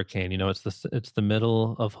of a hurricane. You know, it's the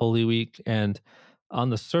middle of Holy Week, and on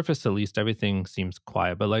the surface, at least, everything seems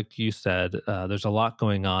quiet. But like you said, there's a lot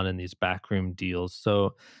going on in these backroom deals.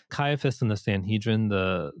 So Caiaphas and the Sanhedrin,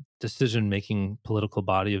 the decision-making political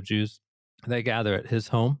body of Jews, they gather at his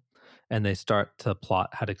home and they start to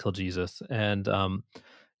plot how to kill Jesus. And,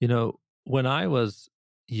 you know, when I was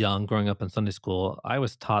young, growing up in Sunday school, I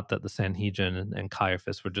was taught that the Sanhedrin and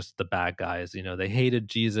Caiaphas were just the bad guys. You know, they hated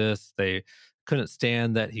Jesus. They couldn't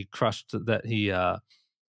stand that he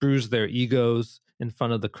bruised their egos in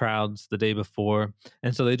front of the crowds the day before.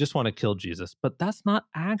 And so they just want to kill Jesus. But that's not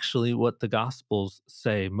actually what the Gospels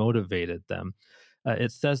say motivated them.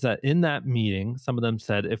 It says that in that meeting, some of them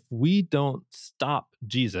said, if we don't stop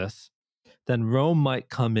Jesus, then Rome might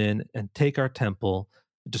come in and take our temple,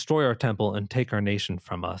 destroy our temple, and take our nation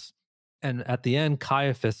from us. And at the end,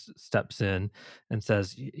 Caiaphas steps in and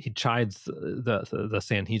says, he chides the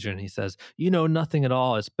Sanhedrin. He says, you know nothing at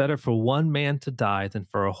all. It's better for one man to die than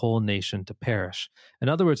for a whole nation to perish. In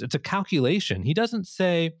other words, it's a calculation. He doesn't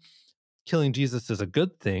say killing Jesus is a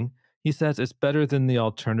good thing. He says it's better than the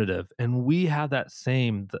alternative. And we have that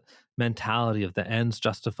same mentality of the ends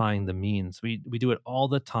justifying the means. We do it all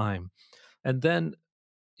the time. And then,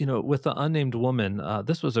 with the unnamed woman,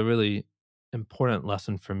 this was a really important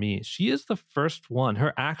lesson for me. She is the first one.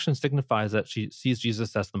 Her action signifies that she sees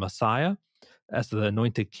Jesus as the Messiah, as the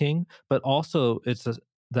anointed king, but also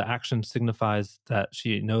the action signifies that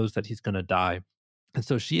she knows that he's going to die. And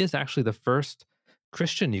so she is actually the first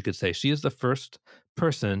Christian, you could say. She is the first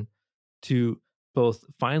person to both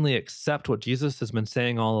finally accept what Jesus has been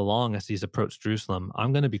saying all along as he's approached Jerusalem.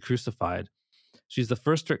 I'm going to be crucified. She's the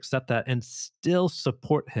first to accept that and still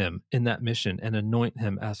support him in that mission and anoint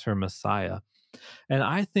him as her Messiah. And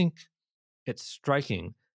I think it's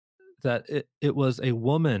striking that it was a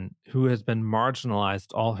woman who has been marginalized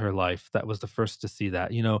all her life that was the first to see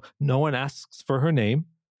that. No one asks for her name.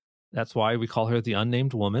 That's why we call her the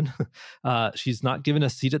unnamed woman. She's not given a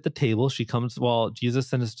seat at the table. She comes while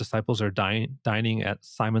Jesus and his disciples are dining at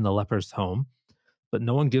Simon the leper's home. But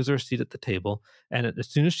no one gives her a seat at the table. And as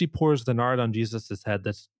soon as she pours the nard on Jesus' head,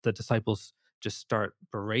 the disciples just start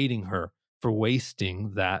berating her for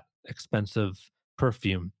wasting that expensive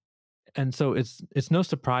perfume. And so it's no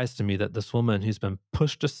surprise to me that this woman who's been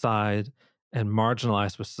pushed aside and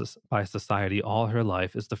marginalized by society all her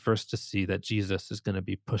life is the first to see that Jesus is going to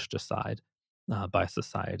be pushed aside by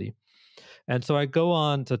society. And so I go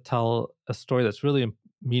on to tell a story that's really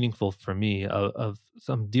meaningful for me of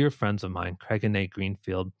some dear friends of mine, Craig and Nate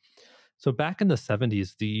Greenfield. So back in the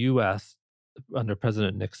 70s, the U.S. under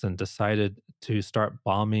President Nixon decided to start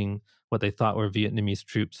bombing what they thought were Vietnamese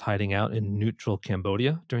troops hiding out in neutral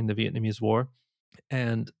Cambodia during the Vietnamese War.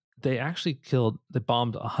 And they actually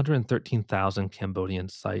bombed 113,000 Cambodian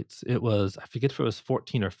sites. It was, I forget if it was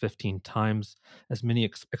 14 or 15 times as many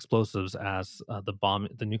explosives as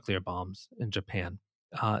the nuclear bombs in Japan.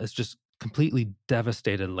 It's just completely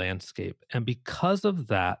devastated landscape. And because of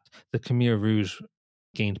that, the Khmer Rouge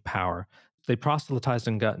gained power. They proselytized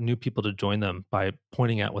and got new people to join them by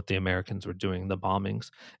pointing out what the Americans were doing, the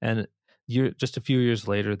bombings. And just a few years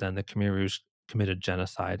later, then the Khmer Rouge committed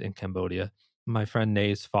genocide in Cambodia. My friend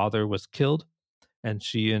Nay's father was killed, and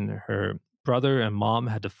she and her brother and mom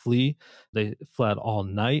had to flee. They fled all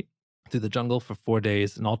night through the jungle for 4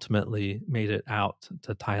 days and ultimately made it out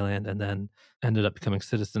to Thailand and then ended up becoming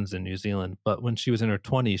citizens in New Zealand. But when she was in her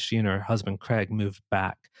 20s, she and her husband Craig moved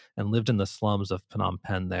back and lived in the slums of Phnom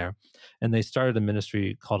Penh there. And they started a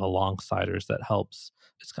ministry called Alongsiders that helps.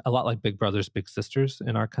 It's a lot like Big Brothers Big Sisters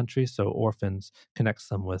in our country. So orphans connects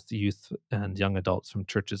them with youth and young adults from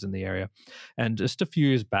churches in the area. And just a few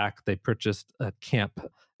years back, they purchased a camp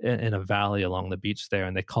in a valley along the beach there,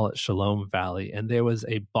 and they call it Shalom Valley. And there was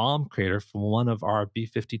a bomb crater from one of our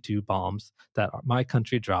B-52 bombs that my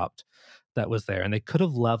country dropped that was there. And they could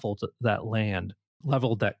have leveled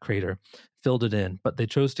that crater, filled it in, but they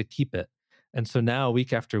chose to keep it. And so now,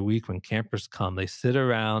 week after week, when campers come, they sit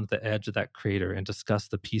around the edge of that crater and discuss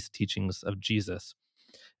the peace teachings of Jesus.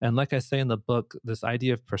 And like I say in the book, this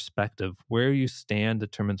idea of perspective, where you stand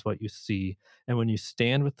determines what you see. And when you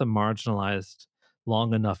stand with the marginalized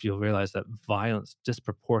long enough, you'll realize that violence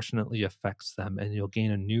disproportionately affects them, and you'll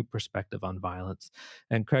gain a new perspective on violence.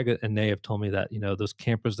 And Craig and Nay have told me that, those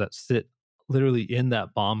campers that sit literally in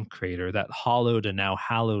that bomb crater, that hollowed and now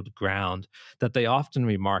hallowed ground, that they often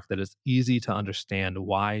remark that it's easy to understand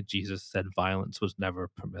why Jesus said violence was never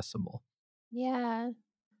permissible. Yeah,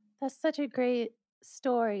 that's such a great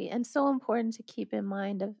story and so important to keep in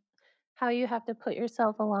mind of how you have to put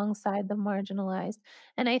yourself alongside the marginalized.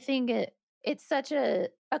 And I think it's such a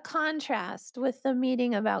contrast with the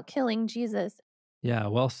meeting about killing Jesus. Yeah,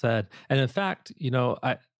 well said. And in fact,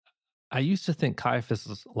 I used to think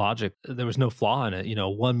Caiaphas' logic, there was no flaw in it.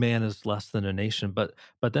 One man is less than a nation. But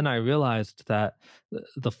then I realized that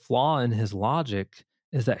the flaw in his logic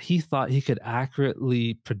is that he thought he could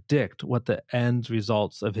accurately predict what the end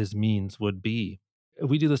results of his means would be.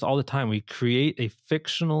 We do this all the time. We create a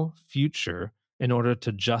fictional future in order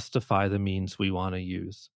to justify the means we want to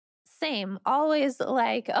use. Same. Always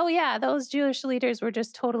like, oh yeah, those Jewish leaders were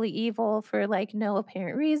just totally evil for like no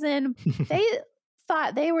apparent reason. They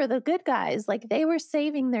thought they were the good guys. Like they were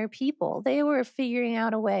saving their people. They were figuring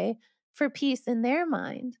out a way for peace in their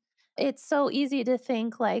mind. It's so easy to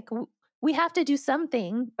think like we have to do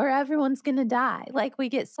something or everyone's going to die. Like we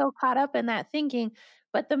get so caught up in that thinking,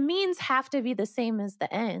 but the means have to be the same as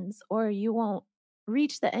the ends or you won't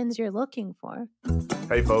reach the ends you're looking for.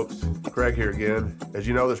 Hey folks, Greg here again. As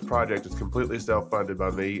you know, this project is completely self-funded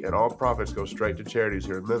by me and all profits go straight to charities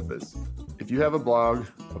here in Memphis. If you have a blog,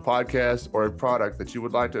 a podcast, or a product that you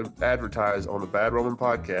would like to advertise on the Bad Roman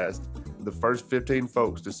podcast, the first 15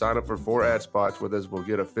 folks to sign up for 4 ad spots with us will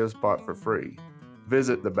get a 5th spot for free.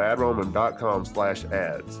 Visit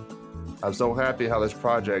thebadroman.com/ads. I'm so happy how this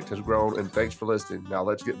project has grown and thanks for listening. Now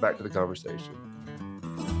let's get back to the conversation.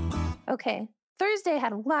 Okay. Thursday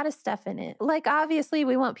had a lot of stuff in it. Like, obviously,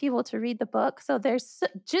 we want people to read the book. So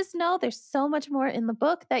just know there's so much more in the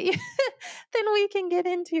book that than we can get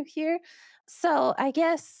into here. So I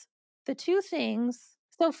guess the two things.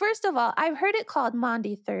 So first of all, I've heard it called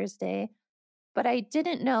Maundy Thursday, but I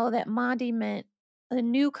didn't know that Maundy meant a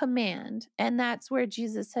new command. And that's where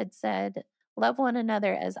Jesus had said, love one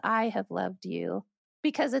another as I have loved you.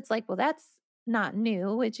 Because it's like, well, that's not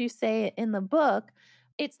new. Would you say it in the book?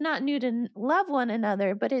 It's not new to love one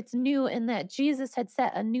another, but it's new in that Jesus had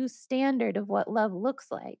set a new standard of what love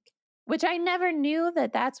looks like, which I never knew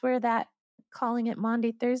that that's where that calling it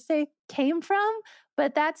Maundy Thursday came from,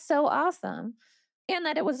 but that's so awesome. And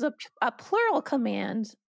that it was a plural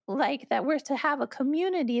command, like that we're to have a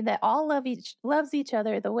community that all loves each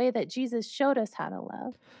other the way that Jesus showed us how to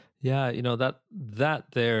love. Yeah, that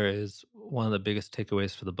there is one of the biggest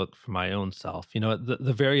takeaways for the book for my own self. At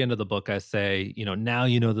the very end of the book, I say, now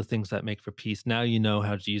you know the things that make for peace. Now you know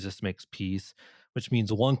how Jesus makes peace, which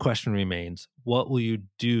means one question remains. What will you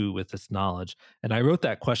do with this knowledge? And I wrote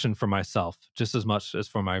that question for myself just as much as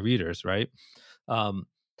for my readers, right? And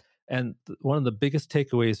one of the biggest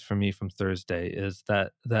takeaways for me from Thursday is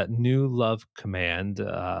that new love command,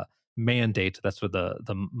 mandate, that's what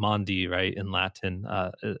the Maundy, right, in Latin,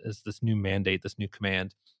 is this new mandate, this new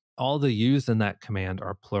command. All the yous in that command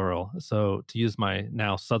are plural. So to use my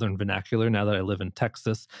now Southern vernacular, now that I live in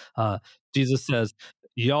Texas, Jesus says,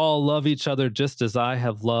 y'all love each other just as I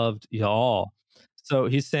have loved y'all. So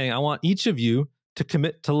he's saying, I want each of you to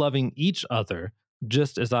commit to loving each other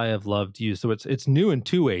just as I have loved you. So it's new in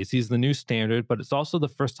two ways. He's the new standard, but it's also the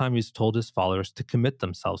first time he's told his followers to commit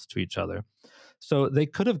themselves to each other. So they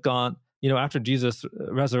could have gone, after Jesus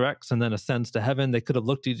resurrects and then ascends to heaven, they could have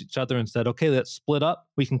looked at each other and said, okay, let's split up.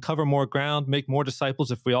 We can cover more ground, make more disciples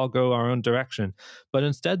if we all go our own direction. But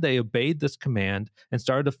instead, they obeyed this command and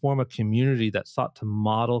started to form a community that sought to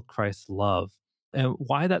model Christ's love. And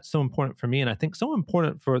why that's so important for me, and I think so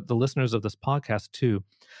important for the listeners of this podcast too,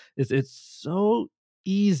 is it's so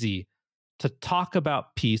easy to talk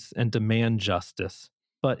about peace and demand justice.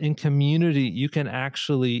 But in community, you can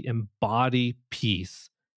actually embody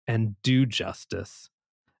peace and do justice.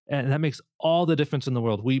 And that makes all the difference in the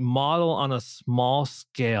world. We model on a small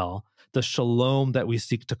scale the shalom that we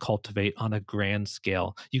seek to cultivate on a grand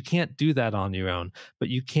scale. You can't do that on your own, but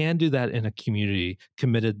you can do that in a community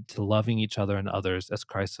committed to loving each other and others as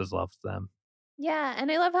Christ has loved them. Yeah.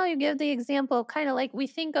 And I love how you give the example, kind of like we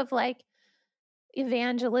think of like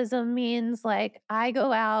evangelism means like I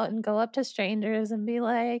go out and go up to strangers and be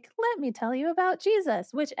like, let me tell you about Jesus,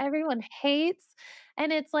 which everyone hates.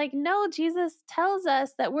 And it's like, no, Jesus tells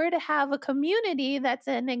us that we're to have a community that's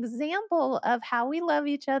an example of how we love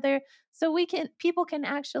each other so people can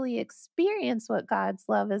actually experience what God's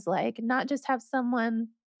love is like, not just have someone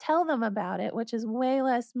tell them about it, which is way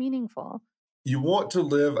less meaningful. You want to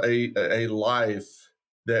live a life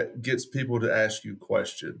that gets people to ask you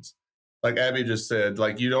questions. Like Abby just said,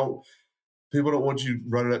 like people don't want you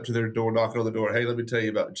running up to their door, knocking on the door. Hey, let me tell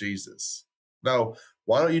you about Jesus. No,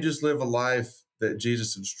 why don't you just live a life that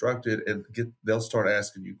Jesus instructed and they'll start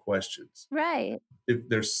asking you questions. Right. If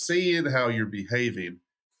they're seeing how you're behaving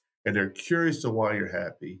and they're curious to why you're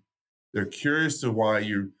happy, they're curious to why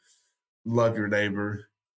you love your neighbor,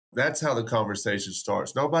 that's how the conversation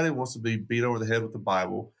starts. Nobody wants to be beat over the head with the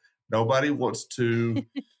Bible. Nobody wants to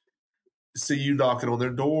see you knocking on their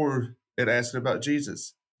door and asking about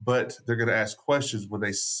Jesus, but they're going to ask questions when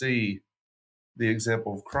they see the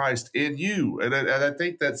example of Christ in you. And I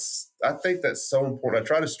think that's so important. I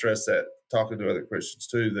try to stress that talking to other Christians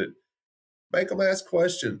too, that make them ask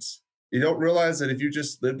questions. You don't realize that if you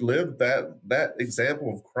just live that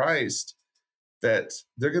example of Christ, that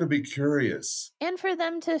they're going to be curious. And for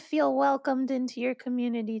them to feel welcomed into your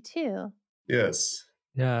community too. Yes.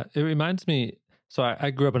 Yeah, it reminds me, So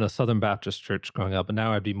I grew up in a Southern Baptist church growing up, and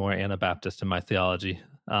now I'd be more Anabaptist in my theology.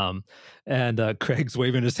 And Craig's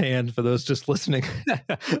waving his hand for those just listening.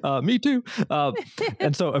 Me too.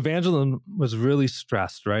 And so evangelism was really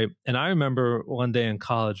stressed, right? And I remember one day in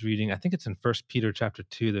college reading, I think it's in 1 Peter chapter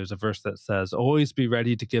 2, there's a verse that says, always be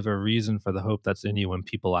ready to give a reason for the hope that's in you when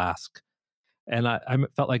people ask. And I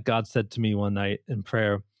felt like God said to me one night in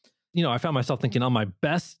prayer, I found myself thinking on my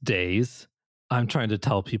best days, I'm trying to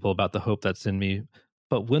tell people about the hope that's in me.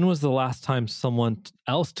 But when was the last time someone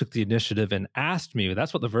else took the initiative and asked me,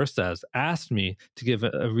 that's what the verse says, asked me to give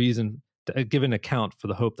a reason, to give an account for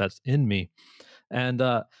the hope that's in me. And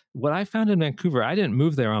what I found in Vancouver, I didn't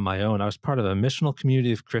move there on my own. I was part of a missional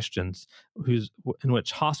community of Christians in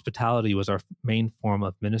which hospitality was our main form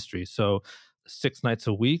of ministry. So 6 nights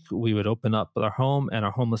a week, we would open up our home and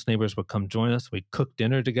our homeless neighbors would come join us. We'd cook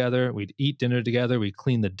dinner together. We'd eat dinner together. We'd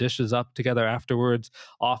clean the dishes up together afterwards.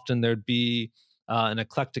 Often there'd be an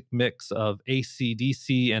eclectic mix of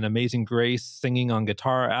AC/DC and Amazing Grace singing on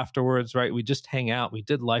guitar afterwards, right? We just hang out. We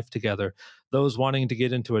did life together. Those wanting to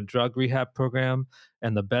get into a drug rehab program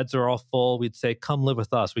and the beds are all full, we'd say, come live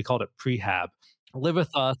with us. We called it prehab. Live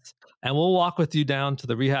with us and we'll walk with you down to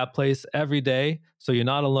the rehab place every day. So you're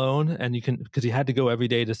not alone. And you can, because you had to go every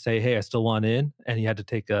day to say, hey, I still want in. And you had to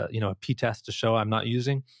take a P test to show I'm not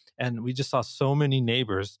using. And we just saw so many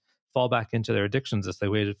neighbors fall back into their addictions as they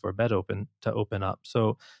waited for a bed to open up.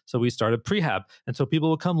 So we started prehab. And so people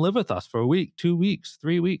would come live with us for a week, 2 weeks,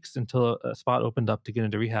 3 weeks until a spot opened up to get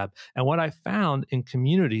into rehab. And what I found in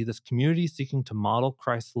community, this community seeking to model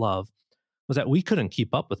Christ's love, was that we couldn't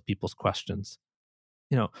keep up with people's questions.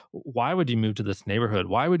 Why would you move to this neighborhood?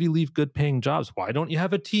 Why would you leave good paying jobs? Why don't you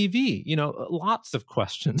have a TV? Lots of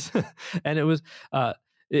questions. And it was,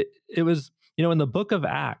 in the book of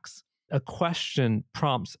Acts, a question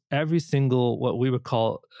prompts every single, what we would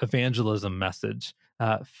call evangelism message.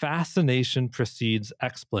 Fascination precedes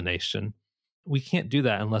explanation. We can't do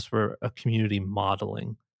that unless we're a community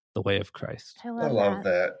modeling the way of Christ. I love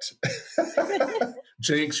that.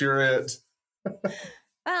 Jinx, you're it.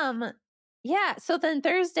 Yeah. So then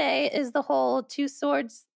Thursday is the whole two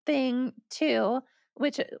swords thing too,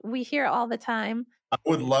 which we hear all the time. I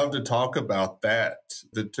would love to talk about that,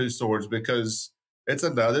 the two swords, because it's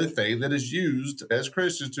another thing that is used as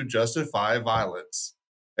Christians to justify violence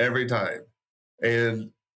every time. And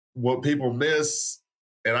what people miss,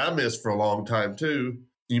 and I missed for a long time too,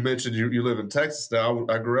 you mentioned you live in Texas now.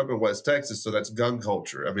 I grew up in West Texas, so that's gun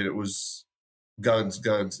culture. I mean, it was guns.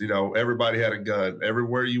 Everybody had a gun.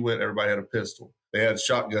 Everywhere you went, everybody had a pistol. They had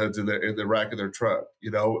shotguns in the rack of their truck,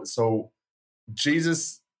 So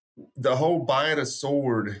Jesus, the whole buying a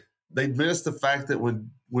sword, they missed the fact that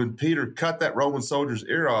when Peter cut that Roman soldier's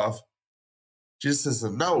ear off, Jesus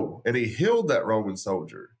said no, and he healed that Roman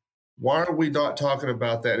soldier. Why are we not talking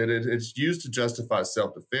about that? And it's used to justify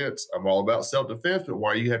self-defense. I'm all about self-defense, but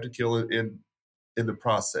why you have to kill it in the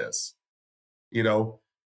process?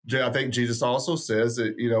 I think Jesus also says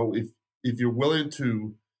that, if you're willing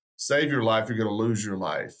to save your life, you're going to lose your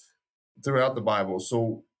life throughout the Bible.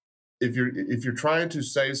 So if you're trying to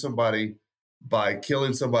save somebody by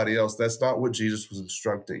killing somebody else, that's not what Jesus was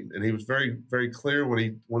instructing. And he was very, very clear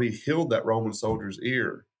when he healed that Roman soldier's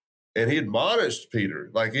ear. And he admonished Peter.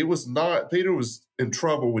 Like, Peter was in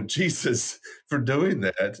trouble with Jesus for doing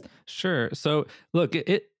that. Sure. So look,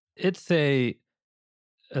 it's a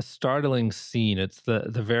startling scene. It's the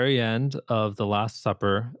very end of the Last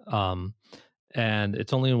Supper. And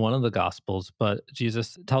it's only in one of the Gospels, but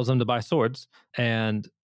Jesus tells them to buy swords. And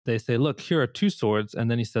they say, look, here are 2 swords. And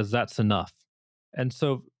then he says, that's enough. And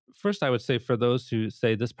so first I would say, for those who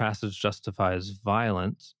say this passage justifies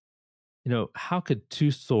violence, how could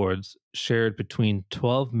 2 swords shared between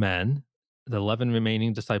 12 men, the 11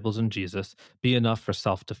 remaining disciples and Jesus, be enough for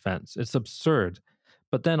self-defense? It's absurd.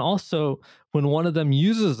 But then also, when one of them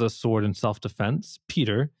uses a sword in self-defense,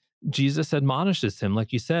 Peter, Jesus admonishes him,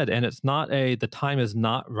 like you said, and it's not the time is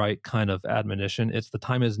not right kind of admonition. It's the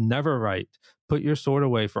time is never right. Put your sword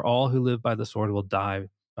away, for all who live by the sword will die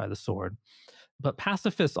by the sword. But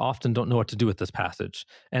pacifists often don't know what to do with this passage.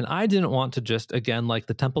 And I didn't want to just, again, like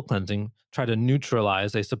the temple cleansing, try to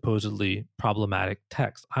neutralize a supposedly problematic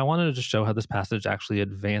text. I wanted to show how this passage actually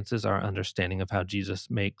advances our understanding of how Jesus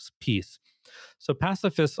makes peace. So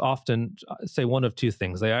pacifists often say one of 2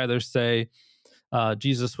 things. They either say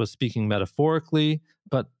Jesus was speaking metaphorically,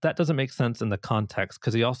 but that doesn't make sense in the context,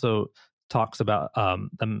 because he also talks about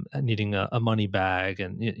them needing a money bag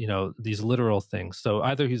and these literal things. So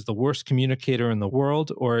either he's the worst communicator in the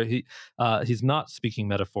world, or he's not speaking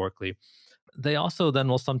metaphorically. They also then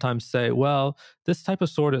will sometimes say, well, this type of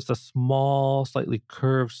sword is a small, slightly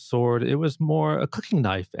curved sword. It was more a cooking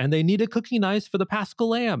knife, and they needed cooking knives for the Paschal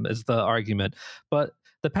lamb, is the argument. But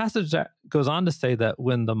the passage goes on to say that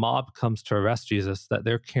when the mob comes to arrest Jesus, that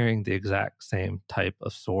they're carrying the exact same type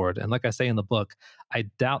of sword. And like I say in the book, I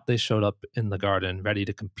doubt they showed up in the garden ready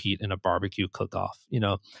to compete in a barbecue cook-off.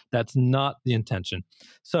 That's not the intention.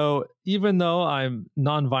 So even though I'm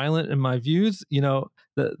nonviolent in my views,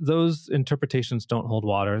 those interpretations don't hold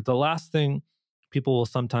water. The last thing people will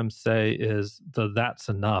sometimes say is that's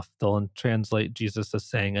enough. They'll translate Jesus as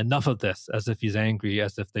saying enough of this, as if he's angry,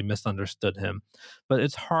 as if they misunderstood him. But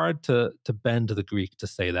it's hard to bend the Greek to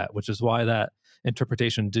say that, which is why that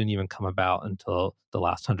interpretation didn't even come about until the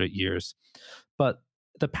last 100 years. But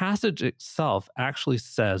the passage itself actually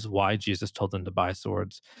says why Jesus told them to buy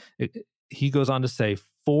swords. He goes on to say,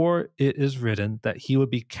 for it is written that he would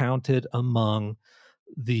be counted among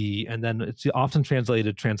and then it's often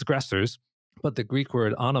translated transgressors, but the Greek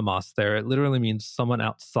word anomos there, it literally means someone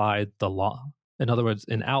outside the law. In other words,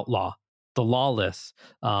 an outlaw, the lawless,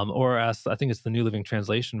 or as I think it's the New Living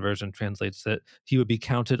Translation version translates it, he would be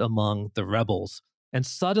counted among the rebels. And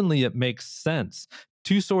suddenly it makes sense.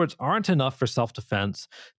 2 swords aren't enough for self-defense.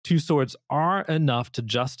 2 swords are enough to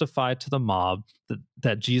justify to the mob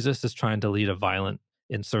that Jesus is trying to lead a violent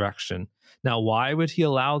insurrection. Now, why would he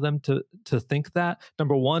allow them to think that?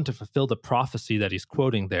 Number one, to fulfill the prophecy that he's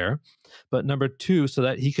quoting there. But number two, so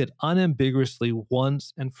that he could unambiguously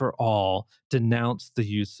once and for all denounce the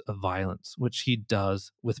use of violence, which he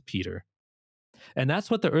does with Peter. And that's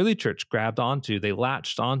what the early church grabbed onto. They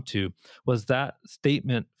latched onto was that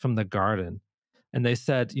statement from the garden. And they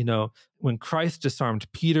said, when Christ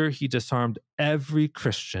disarmed Peter, he disarmed every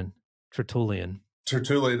Christian. Tertullian.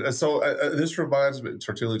 So this reminds me,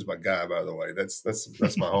 Tertullian's my guy, by the way. That's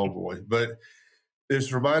my homeboy. But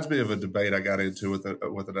this reminds me of a debate I got into with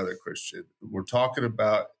another Christian. We're talking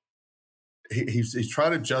about he's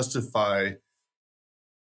trying to justify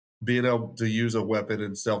being able to use a weapon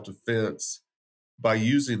in self-defense by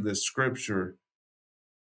using this scripture.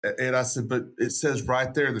 And I said, but it says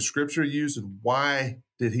right there in the scripture used, and why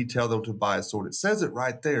did he tell them to buy a sword? It says it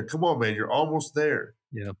right there. Come on, man, you're almost there.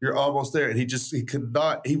 Yeah, you're almost there. And he could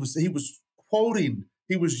not. He was quoting.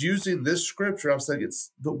 He was using this scripture. I'm saying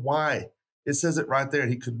but why? It says it right there.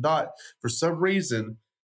 And he could not, for some reason,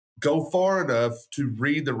 go far enough to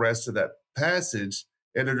read the rest of that passage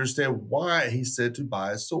and understand why he said to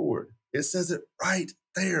buy a sword. It says it right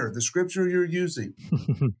there, the scripture you're using.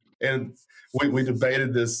 And we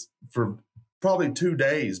debated this for probably 2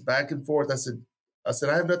 days, back and forth. I said,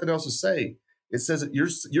 I have nothing else to say. It says that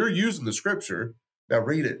you're using the scripture. Now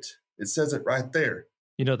read it. It says it right there.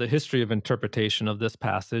 The history of interpretation of this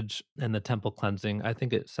passage and the temple cleansing, I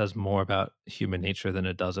think it says more about human nature than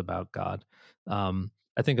it does about God.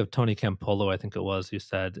 I think of Tony Campolo, I think it was, who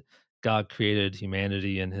said, God created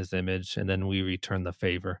humanity in his image, and then we return the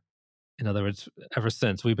favor. In other words, ever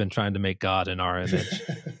since, we've been trying to make God in our image.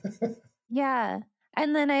 Yeah.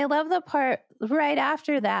 And then I love the part right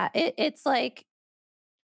after that. It's like,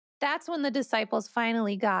 that's when the disciples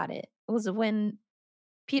finally got it. It was when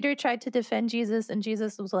Peter tried to defend Jesus and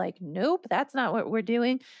Jesus was like, nope, that's not what we're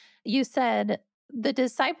doing. You said the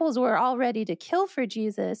disciples were all ready to kill for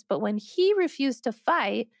Jesus, but when he refused to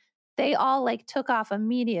fight, they all took off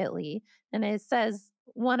immediately. And it says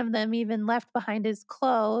one of them even left behind his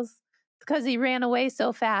clothes because he ran away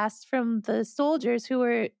so fast from the soldiers who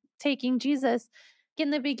were taking Jesus.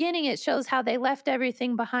 In the beginning, it shows how they left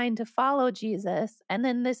everything behind to follow Jesus. And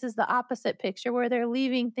then this is the opposite picture where they're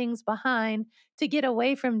leaving things behind to get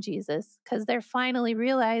away from Jesus because they're finally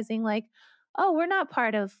realizing oh, we're not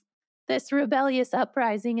part of this rebellious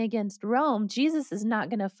uprising against Rome. Jesus is not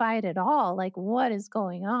going to fight at all. What is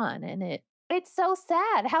going on? And it's so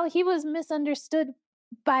sad how he was misunderstood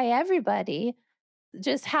by everybody.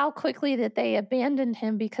 Just how quickly that they abandoned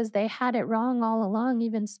him because they had it wrong all along,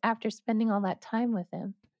 even after spending all that time with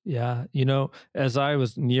him. Yeah. As I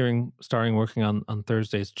was starting working on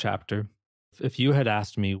Thursday's chapter, if you had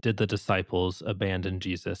asked me, did the disciples abandon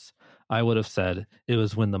Jesus? I would have said it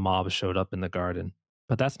was when the mob showed up in the garden.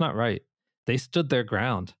 But that's not right. They stood their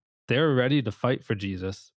ground. They were ready to fight for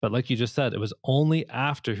Jesus. But like you just said, it was only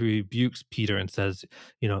after he rebukes Peter and says,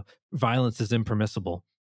 violence is impermissible.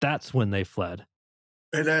 That's when they fled.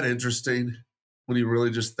 Isn't that interesting when you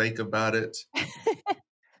really just think about it?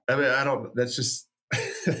 I mean, that's just,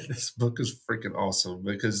 this book is freaking awesome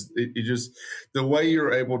because the way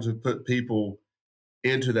you're able to put people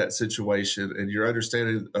into that situation and your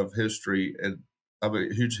understanding of history, and I'm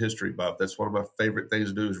a huge history buff. That's one of my favorite things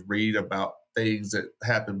to do is read about things that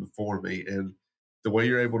happened before me. And the way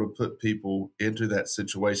you're able to put people into that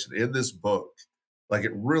situation in this book, like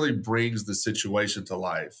it really brings the situation to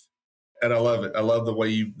life. And I love it. I love the way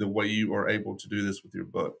you are able to do this with your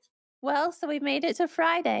book. Well, so we made it to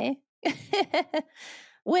Friday,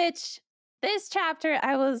 which this chapter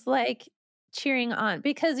I was like cheering on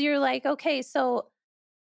because you're like, okay, so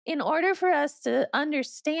in order for us to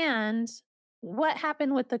understand what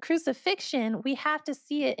happened with the crucifixion, we have to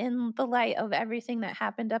see it in the light of everything that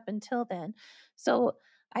happened up until then. So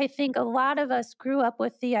I think a lot of us grew up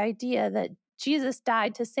with the idea that Jesus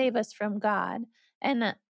died to save us from God.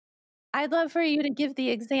 And I'd love for you to give the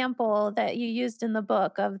example that you used in the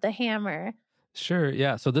book of the hammer. Sure.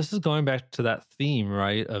 Yeah. So this is going back to that theme,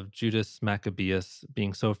 right, of Judas Maccabeus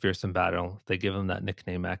being so fierce in battle. They give him that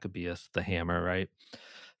nickname, Maccabeus, the hammer, right?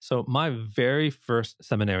 So my very first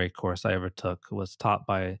seminary course I ever took was taught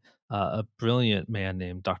by a brilliant man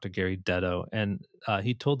named Dr. Gary Detto. And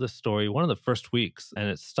he told this story one of the first weeks, and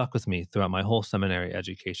it stuck with me throughout my whole seminary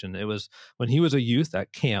education. It was when he was a youth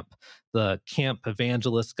at camp. The camp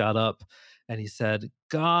evangelist got up and he said,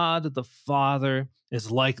 God the Father is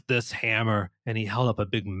like this hammer. And he held up a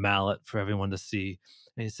big mallet for everyone to see.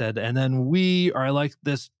 And he said, and then we are like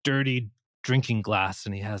this dirty drinking glass.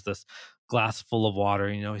 And he has this glass full of water.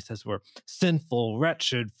 You know, he says we're sinful,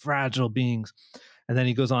 wretched, fragile beings. And then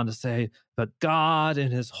he goes on to say, but God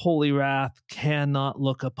in his holy wrath cannot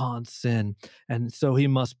look upon sin. And so he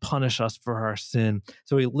must punish us for our sin.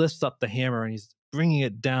 So he lifts up the hammer and he's bringing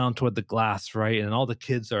it down toward the glass, right? And all the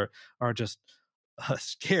kids are just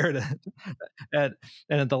scared. and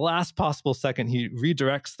at the last possible second, he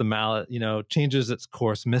redirects the mallet, you know, changes its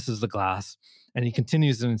course, misses the glass. And he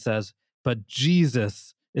continues and says, but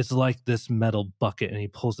Jesus is like this metal bucket. And he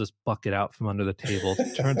pulls this bucket out from under the table,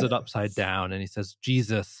 turns it upside down. And he says,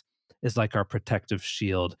 Jesus is like our protective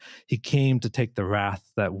shield. He came to take the wrath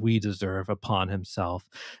that we deserve upon himself.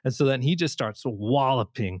 And so then he just starts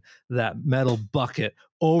walloping that metal bucket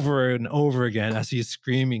over and over again as he's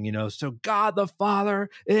screaming, you know, so God the Father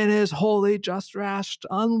in his holy just wrath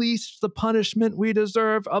unleashed the punishment we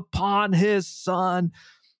deserve upon his Son.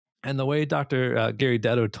 And the way Dr. Gary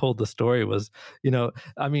Detto told the story was, you know,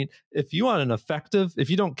 I mean, if you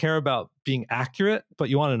don't care about being accurate, but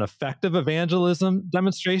you want an effective evangelism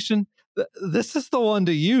demonstration, this is the one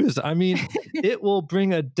to use. I mean, it will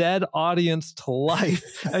bring a dead audience to life.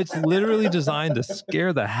 It's literally designed to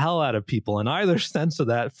scare the hell out of people in either sense of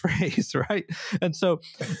that phrase, right? And so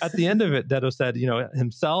at the end of it, Detto said, you know,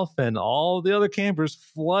 himself and all the other campers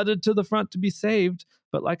flooded to the front to be saved.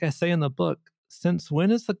 But like I say in the book, since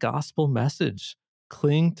when is the gospel message?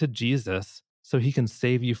 Cling to Jesus so he can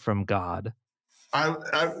save you from God.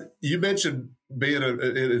 You mentioned being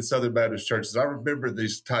in Southern Baptist churches. I remember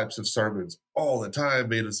these types of sermons all the time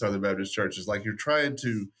being in Southern Baptist churches. Like you're trying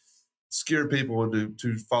to scare people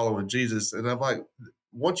into following Jesus. And I'm like,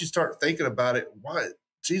 once you start thinking about it, why?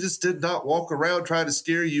 Jesus did not walk around trying to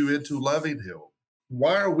scare you into loving him.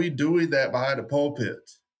 Why are we doing that behind a pulpit?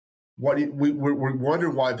 We're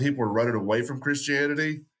wondering why people are running away from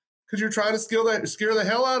Christianity because you're trying to scare the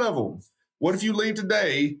hell out of them. What if you leave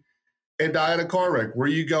today and die in a car wreck? Where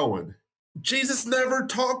are you going? Jesus never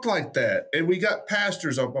talked like that. And we got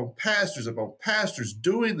pastors upon pastors upon pastors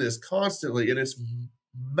doing this constantly. And it's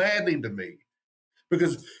maddening to me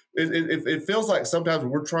because it feels like sometimes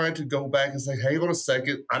we're trying to go back and say, hang on a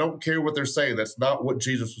second. I don't care what they're saying. That's not what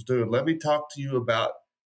Jesus was doing. Let me talk to you about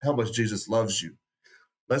how much Jesus loves you.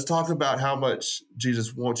 Let's talk about how much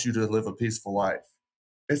Jesus wants you to live a peaceful life.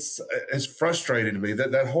 It's frustrating to me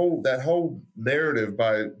that whole narrative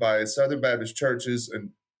by Southern Baptist churches,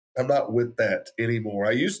 and I'm not with that anymore.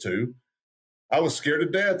 I used to. I was scared to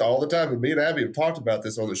death all the time, and me and Abby have talked about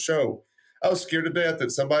this on the show. I was scared to death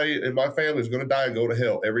that somebody in my family is going to die and go to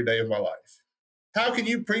hell every day of my life. How can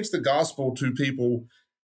you preach the gospel to people,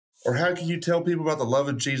 or how can you tell people about the love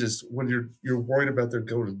of Jesus when you're worried about they're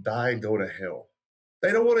going to die and go to hell?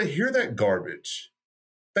 They don't want to hear that garbage.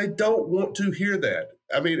 They don't want to hear that.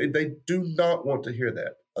 I mean, they do not want to hear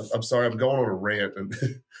that. I'm sorry, I'm going on a rant, and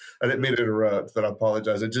I didn't mean to interrupt, but I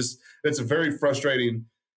apologize. It's a very frustrating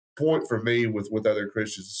point for me with other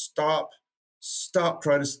Christians. Stop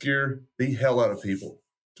trying to scare the hell out of people.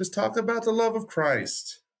 Just talk about the love of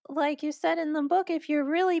Christ. Like you said in the book, if you're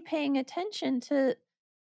really paying attention to,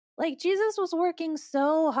 like, Jesus was working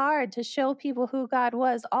so hard to show people who God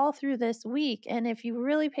was all through this week. And if you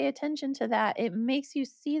really pay attention to that, it makes you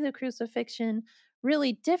see the crucifixion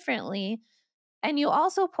really differently. And you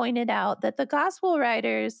also pointed out that the gospel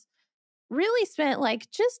writers really spent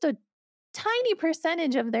like just a tiny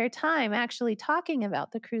percentage of their time actually talking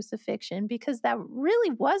about the crucifixion, because that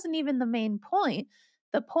really wasn't even the main point.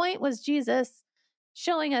 The point was Jesus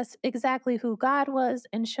showing us exactly who God was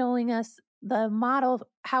and showing us the model of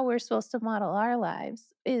how we're supposed to model our lives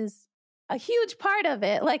is a huge part of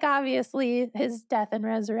it. Like, obviously, his death and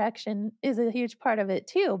resurrection is a huge part of it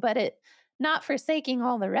too, but it not forsaking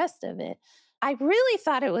all the rest of it. I really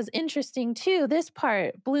thought it was interesting too. This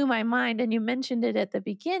part blew my mind, and you mentioned it at the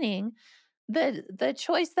beginning. The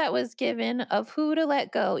choice that was given of who to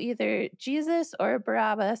let go, either Jesus or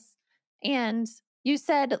Barabbas. And you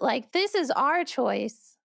said, like, this is our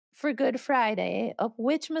choice for Good Friday of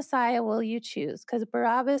which Messiah will you choose? Because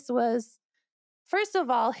Barabbas was, first of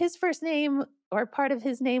all, his first name or part of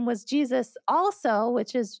his name was Jesus also,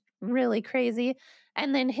 which is really crazy.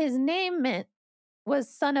 And then his name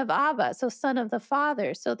was son of Abba, so son of the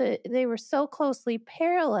Father. So that they were so closely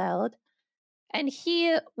paralleled. And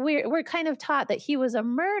we're kind of taught that he was a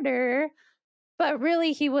murderer, but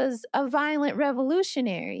really he was a violent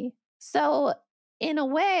revolutionary. So in a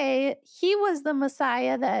way, he was the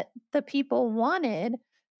Messiah that the people wanted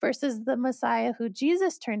versus the Messiah who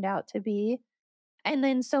Jesus turned out to be. And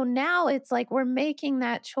then so now it's like we're making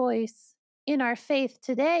that choice in our faith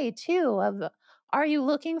today too of, are you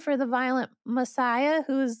looking for the violent Messiah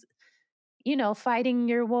who's, fighting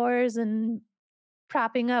your wars and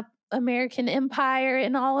propping up American empire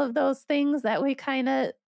and all of those things that we kind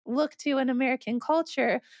of look to in American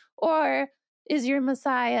culture? Or is your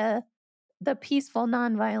Messiah the peaceful,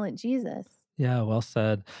 nonviolent Jesus? Yeah, well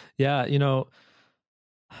said. Yeah,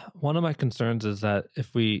 one of my concerns is that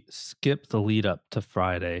if we skip the lead up to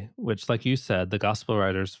Friday, which, like you said, the gospel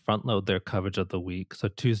writers front load their coverage of the week. So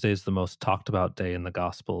Tuesday is the most talked about day in the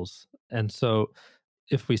gospels. And so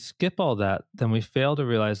if we skip all that, then we fail to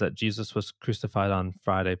realize that Jesus was crucified on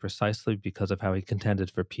Friday precisely because of how he contended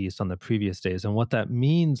for peace on the previous days. And what that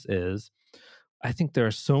means is, I think there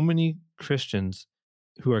are so many Christians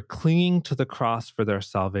who are clinging to the cross for their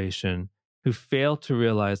salvation, who fail to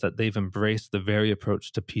realize that they've embraced the very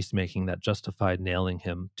approach to peacemaking that justified nailing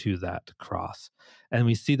him to that cross. And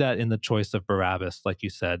we see that in the choice of Barabbas, like you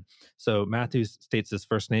said. So Matthew states his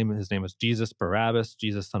first name. His name was Jesus Barabbas,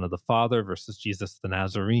 Jesus, son of the Father, versus Jesus the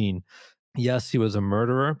Nazarene. Yes, he was a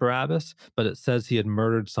murderer, Barabbas, but it says he had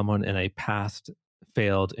murdered someone in a past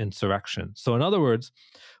failed insurrection. So in other words,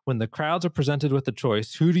 when the crowds are presented with the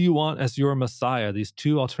choice, who do you want as your Messiah, these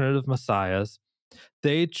two alternative Messiahs,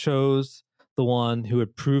 they chose the one who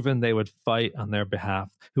had proven they would fight on their behalf,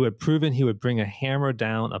 who had proven he would bring a hammer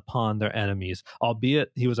down upon their enemies,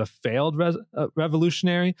 albeit he was a failed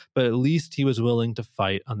revolutionary, but at least he was willing to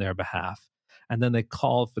fight on their behalf. And then they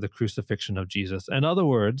called for the crucifixion of Jesus. In other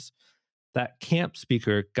words, that camp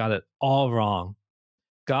speaker got it all wrong.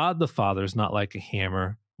 God the Father is not like a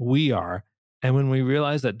hammer. We are. And when we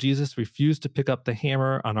realize that Jesus refused to pick up the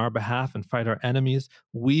hammer on our behalf and fight our enemies,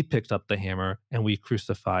 we picked up the hammer and we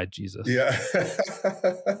crucified Jesus. Yeah.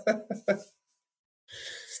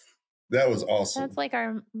 That was awesome. That's like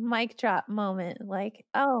our mic drop moment. Like,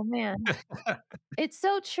 oh man, it's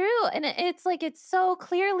so true. And it's like, it's so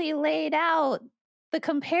clearly laid out, the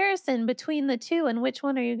comparison between the two and which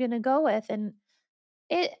one are you going to go with. And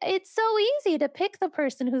it's so easy to pick the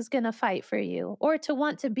person who's going to fight for you or to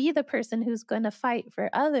want to be the person who's going to fight for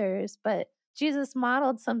others. But Jesus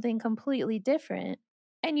modeled something completely different.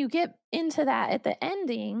 And you get into that at the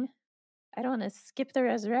ending. I don't want to skip the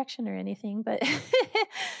resurrection or anything, but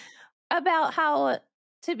about how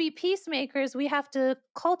to be peacemakers, we have to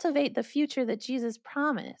cultivate the future that Jesus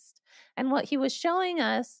promised. And what he was showing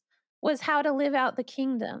us was how to live out the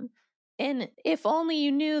kingdom. And if only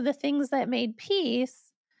you knew the things that made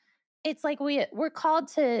peace, it's like we're called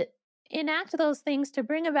to enact those things to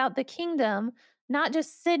bring about the kingdom, not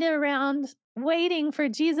just sit around waiting for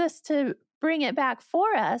Jesus to bring it back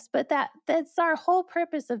for us, but that's our whole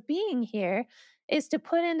purpose of being here, is to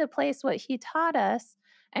put into place what he taught us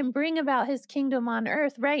and bring about his kingdom on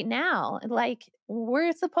earth right now. Like,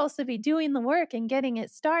 we're supposed to be doing the work and getting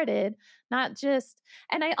it started, not just,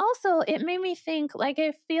 and it made me think, like,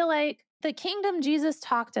 I feel like the kingdom Jesus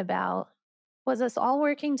talked about was us all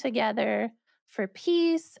working together for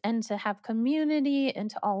peace and to have community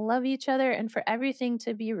and to all love each other and for everything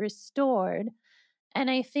to be restored. And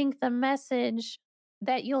I think the message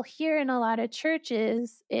that you'll hear in a lot of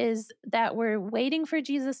churches is that we're waiting for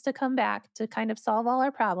Jesus to come back to kind of solve all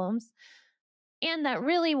our problems. And that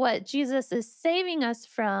really what Jesus is saving us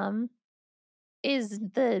from is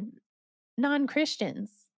the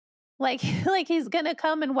non-Christians. Like he's going to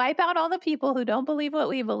come and wipe out all the people who don't believe what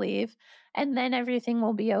we believe, and then everything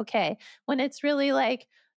will be okay. When it's really like,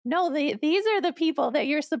 no, these are the people that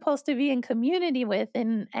you're supposed to be in community with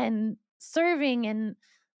and serving and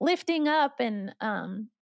lifting up. And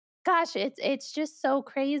gosh, it's just so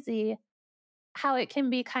crazy how it can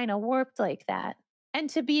be kind of warped like that, and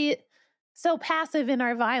to be so passive in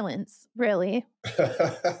our violence, really.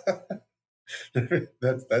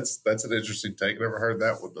 That's an interesting take. Never heard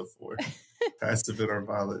that one before. Passive in our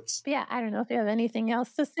violence. But yeah, I don't know if you have anything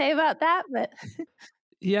else to say about that, but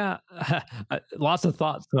Yeah, lots of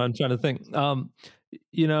thoughts. So I'm trying to think.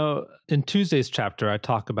 In Tuesday's chapter, I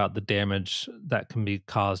talk about the damage that can be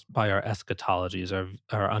caused by our eschatologies,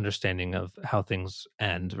 our understanding of how things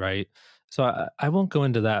end, right? So I won't go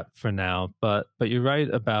into that for now, but you're right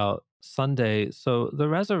about Sunday. So the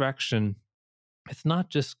resurrection, it's not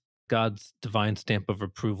just God's divine stamp of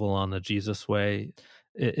approval on the Jesus way.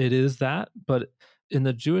 It is that, but in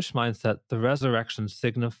the Jewish mindset, the resurrection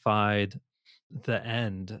signified the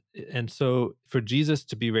end. And so for Jesus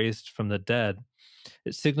to be raised from the dead,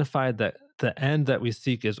 it signified that the end that we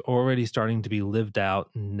seek is already starting to be lived out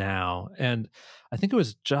now. And I think it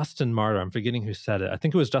was Justin Martyr, I'm forgetting who said it. I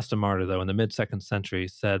think it was Justin Martyr, though, in the mid-2nd century,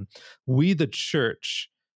 said, "We, the church,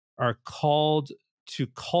 are called to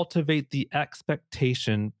cultivate the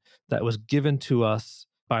expectation that was given to us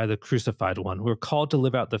by the crucified one. We're called to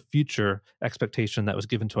live out the future expectation that was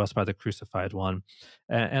given to us by the crucified one."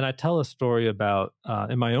 And I tell a story about,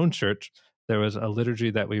 in my own church, there was a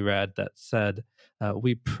liturgy that we read that said,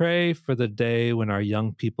 "We pray for the day when our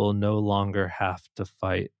young people no longer have to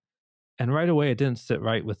fight." And right away, it didn't sit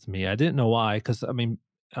right with me. I didn't know why, because, I mean,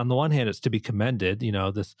 on the one hand, it's to be commended,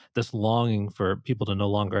 this longing for people to no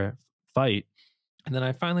longer fight. And then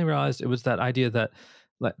I finally realized it was that idea that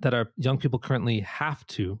our young people currently have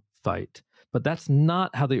to fight. But that's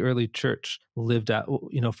not how the early church lived out.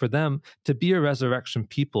 For them to be a resurrection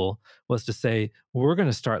people was to say, we're going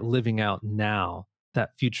to start living out now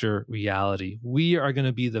that future reality. We are going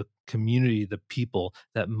to be the community, the people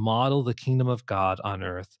that model the kingdom of God on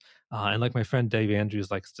earth. And like my friend Dave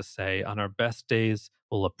Andrews likes to say, on our best days,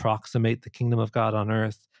 we'll approximate the kingdom of God on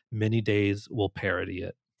earth. Many days we'll parody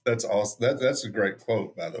it. That's awesome. That's a great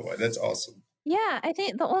quote, by the way. That's awesome. Yeah, I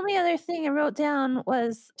think the only other thing I wrote down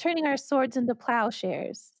was turning our swords into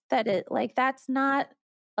plowshares. That's not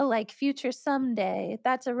a future someday.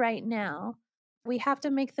 That's a right now. We have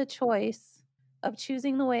to make the choice of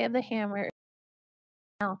choosing the way of the hammer.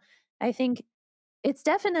 Now, I think it's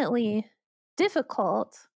definitely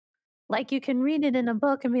difficult. Like, you can read it in a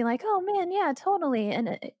book and be like, oh man, yeah, totally.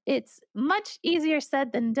 And it's much easier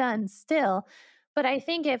said than done still. But I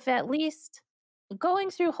think if at least going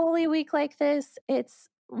through Holy Week like this, it's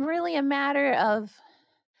really a matter of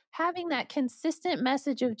having that consistent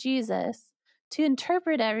message of Jesus to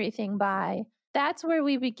interpret everything by. That's where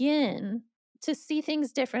we begin to see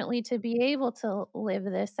things differently, to be able to live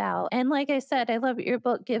this out. And like I said, I love your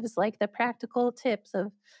book gives the practical tips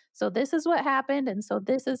of, so this is what happened, and so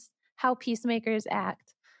this is how peacemakers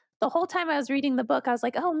act. The whole time I was reading the book, I was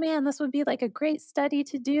like, oh man, this would be a great study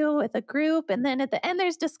to do with a group. And then at the end,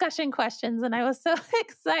 there's discussion questions. And I was so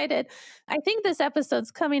excited. I think this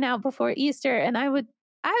episode's coming out before Easter. And I would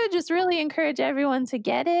just really encourage everyone to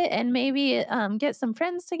get it and maybe get some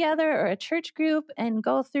friends together or a church group and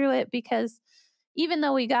go through it, because even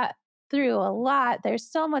though we got through a lot, there's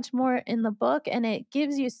so much more in the book, and it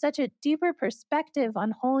gives you such a deeper perspective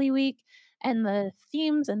on Holy Week and the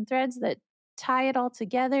themes and threads that tie it all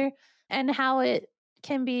together and how it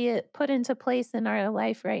can be put into place in our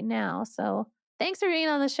life right now. So thanks for being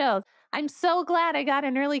on the show. I'm so glad I got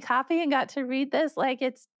an early copy and got to read this.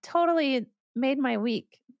 It's totally made my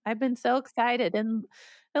week. I've been so excited and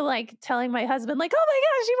telling my husband, oh my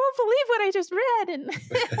gosh, you won't believe what I just read.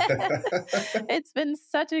 And it's been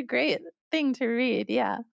such a great thing to read.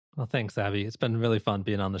 Yeah. Well, thanks, Abby. It's been really fun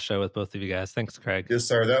being on the show with both of you guys. Thanks, Craig. Yes,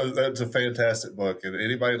 sir. That's a fantastic book. And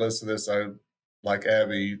anybody listen to this, like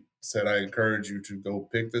Abby said, I encourage you to go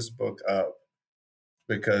pick this book up,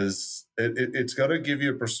 because it's going to give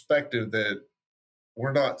you a perspective that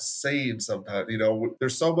we're not seeing sometimes.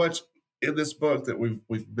 There's so much in this book that we've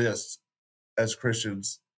missed as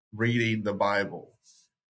Christians reading the Bible.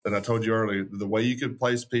 And I told you earlier, the way you can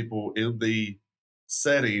place people in the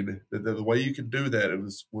setting, the way you can do that, it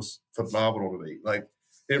was phenomenal to me.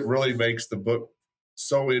 It really makes the book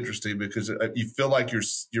so interesting, because you feel like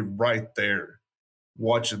you're right there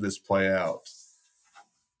watching this play out.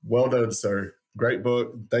 Well done, sir. Great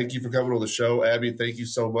book. Thank you for coming on the show. Abby, thank you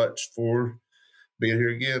so much for being here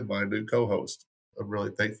again, my new co-host. I'm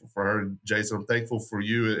really thankful for her. And Jason, I'm thankful for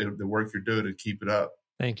you and the work you're doing, and keep it up.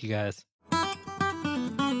 Thank you, guys.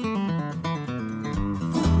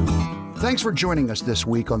 Thanks for joining us this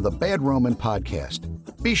week on the Bad Roman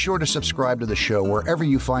Podcast. Be sure to subscribe to the show wherever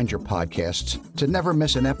you find your podcasts to never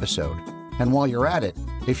miss an episode. And while you're at it,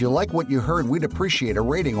 if you like what you heard, we'd appreciate a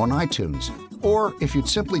rating on iTunes. Or if you'd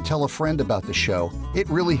simply tell a friend about the show, it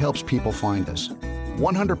really helps people find us.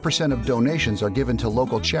 100% of donations are given to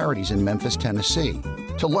local charities in Memphis, Tennessee.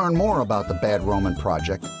 To learn more about the Bad Roman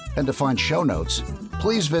Project and to find show notes,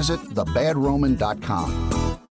 please visit thebadroman.com.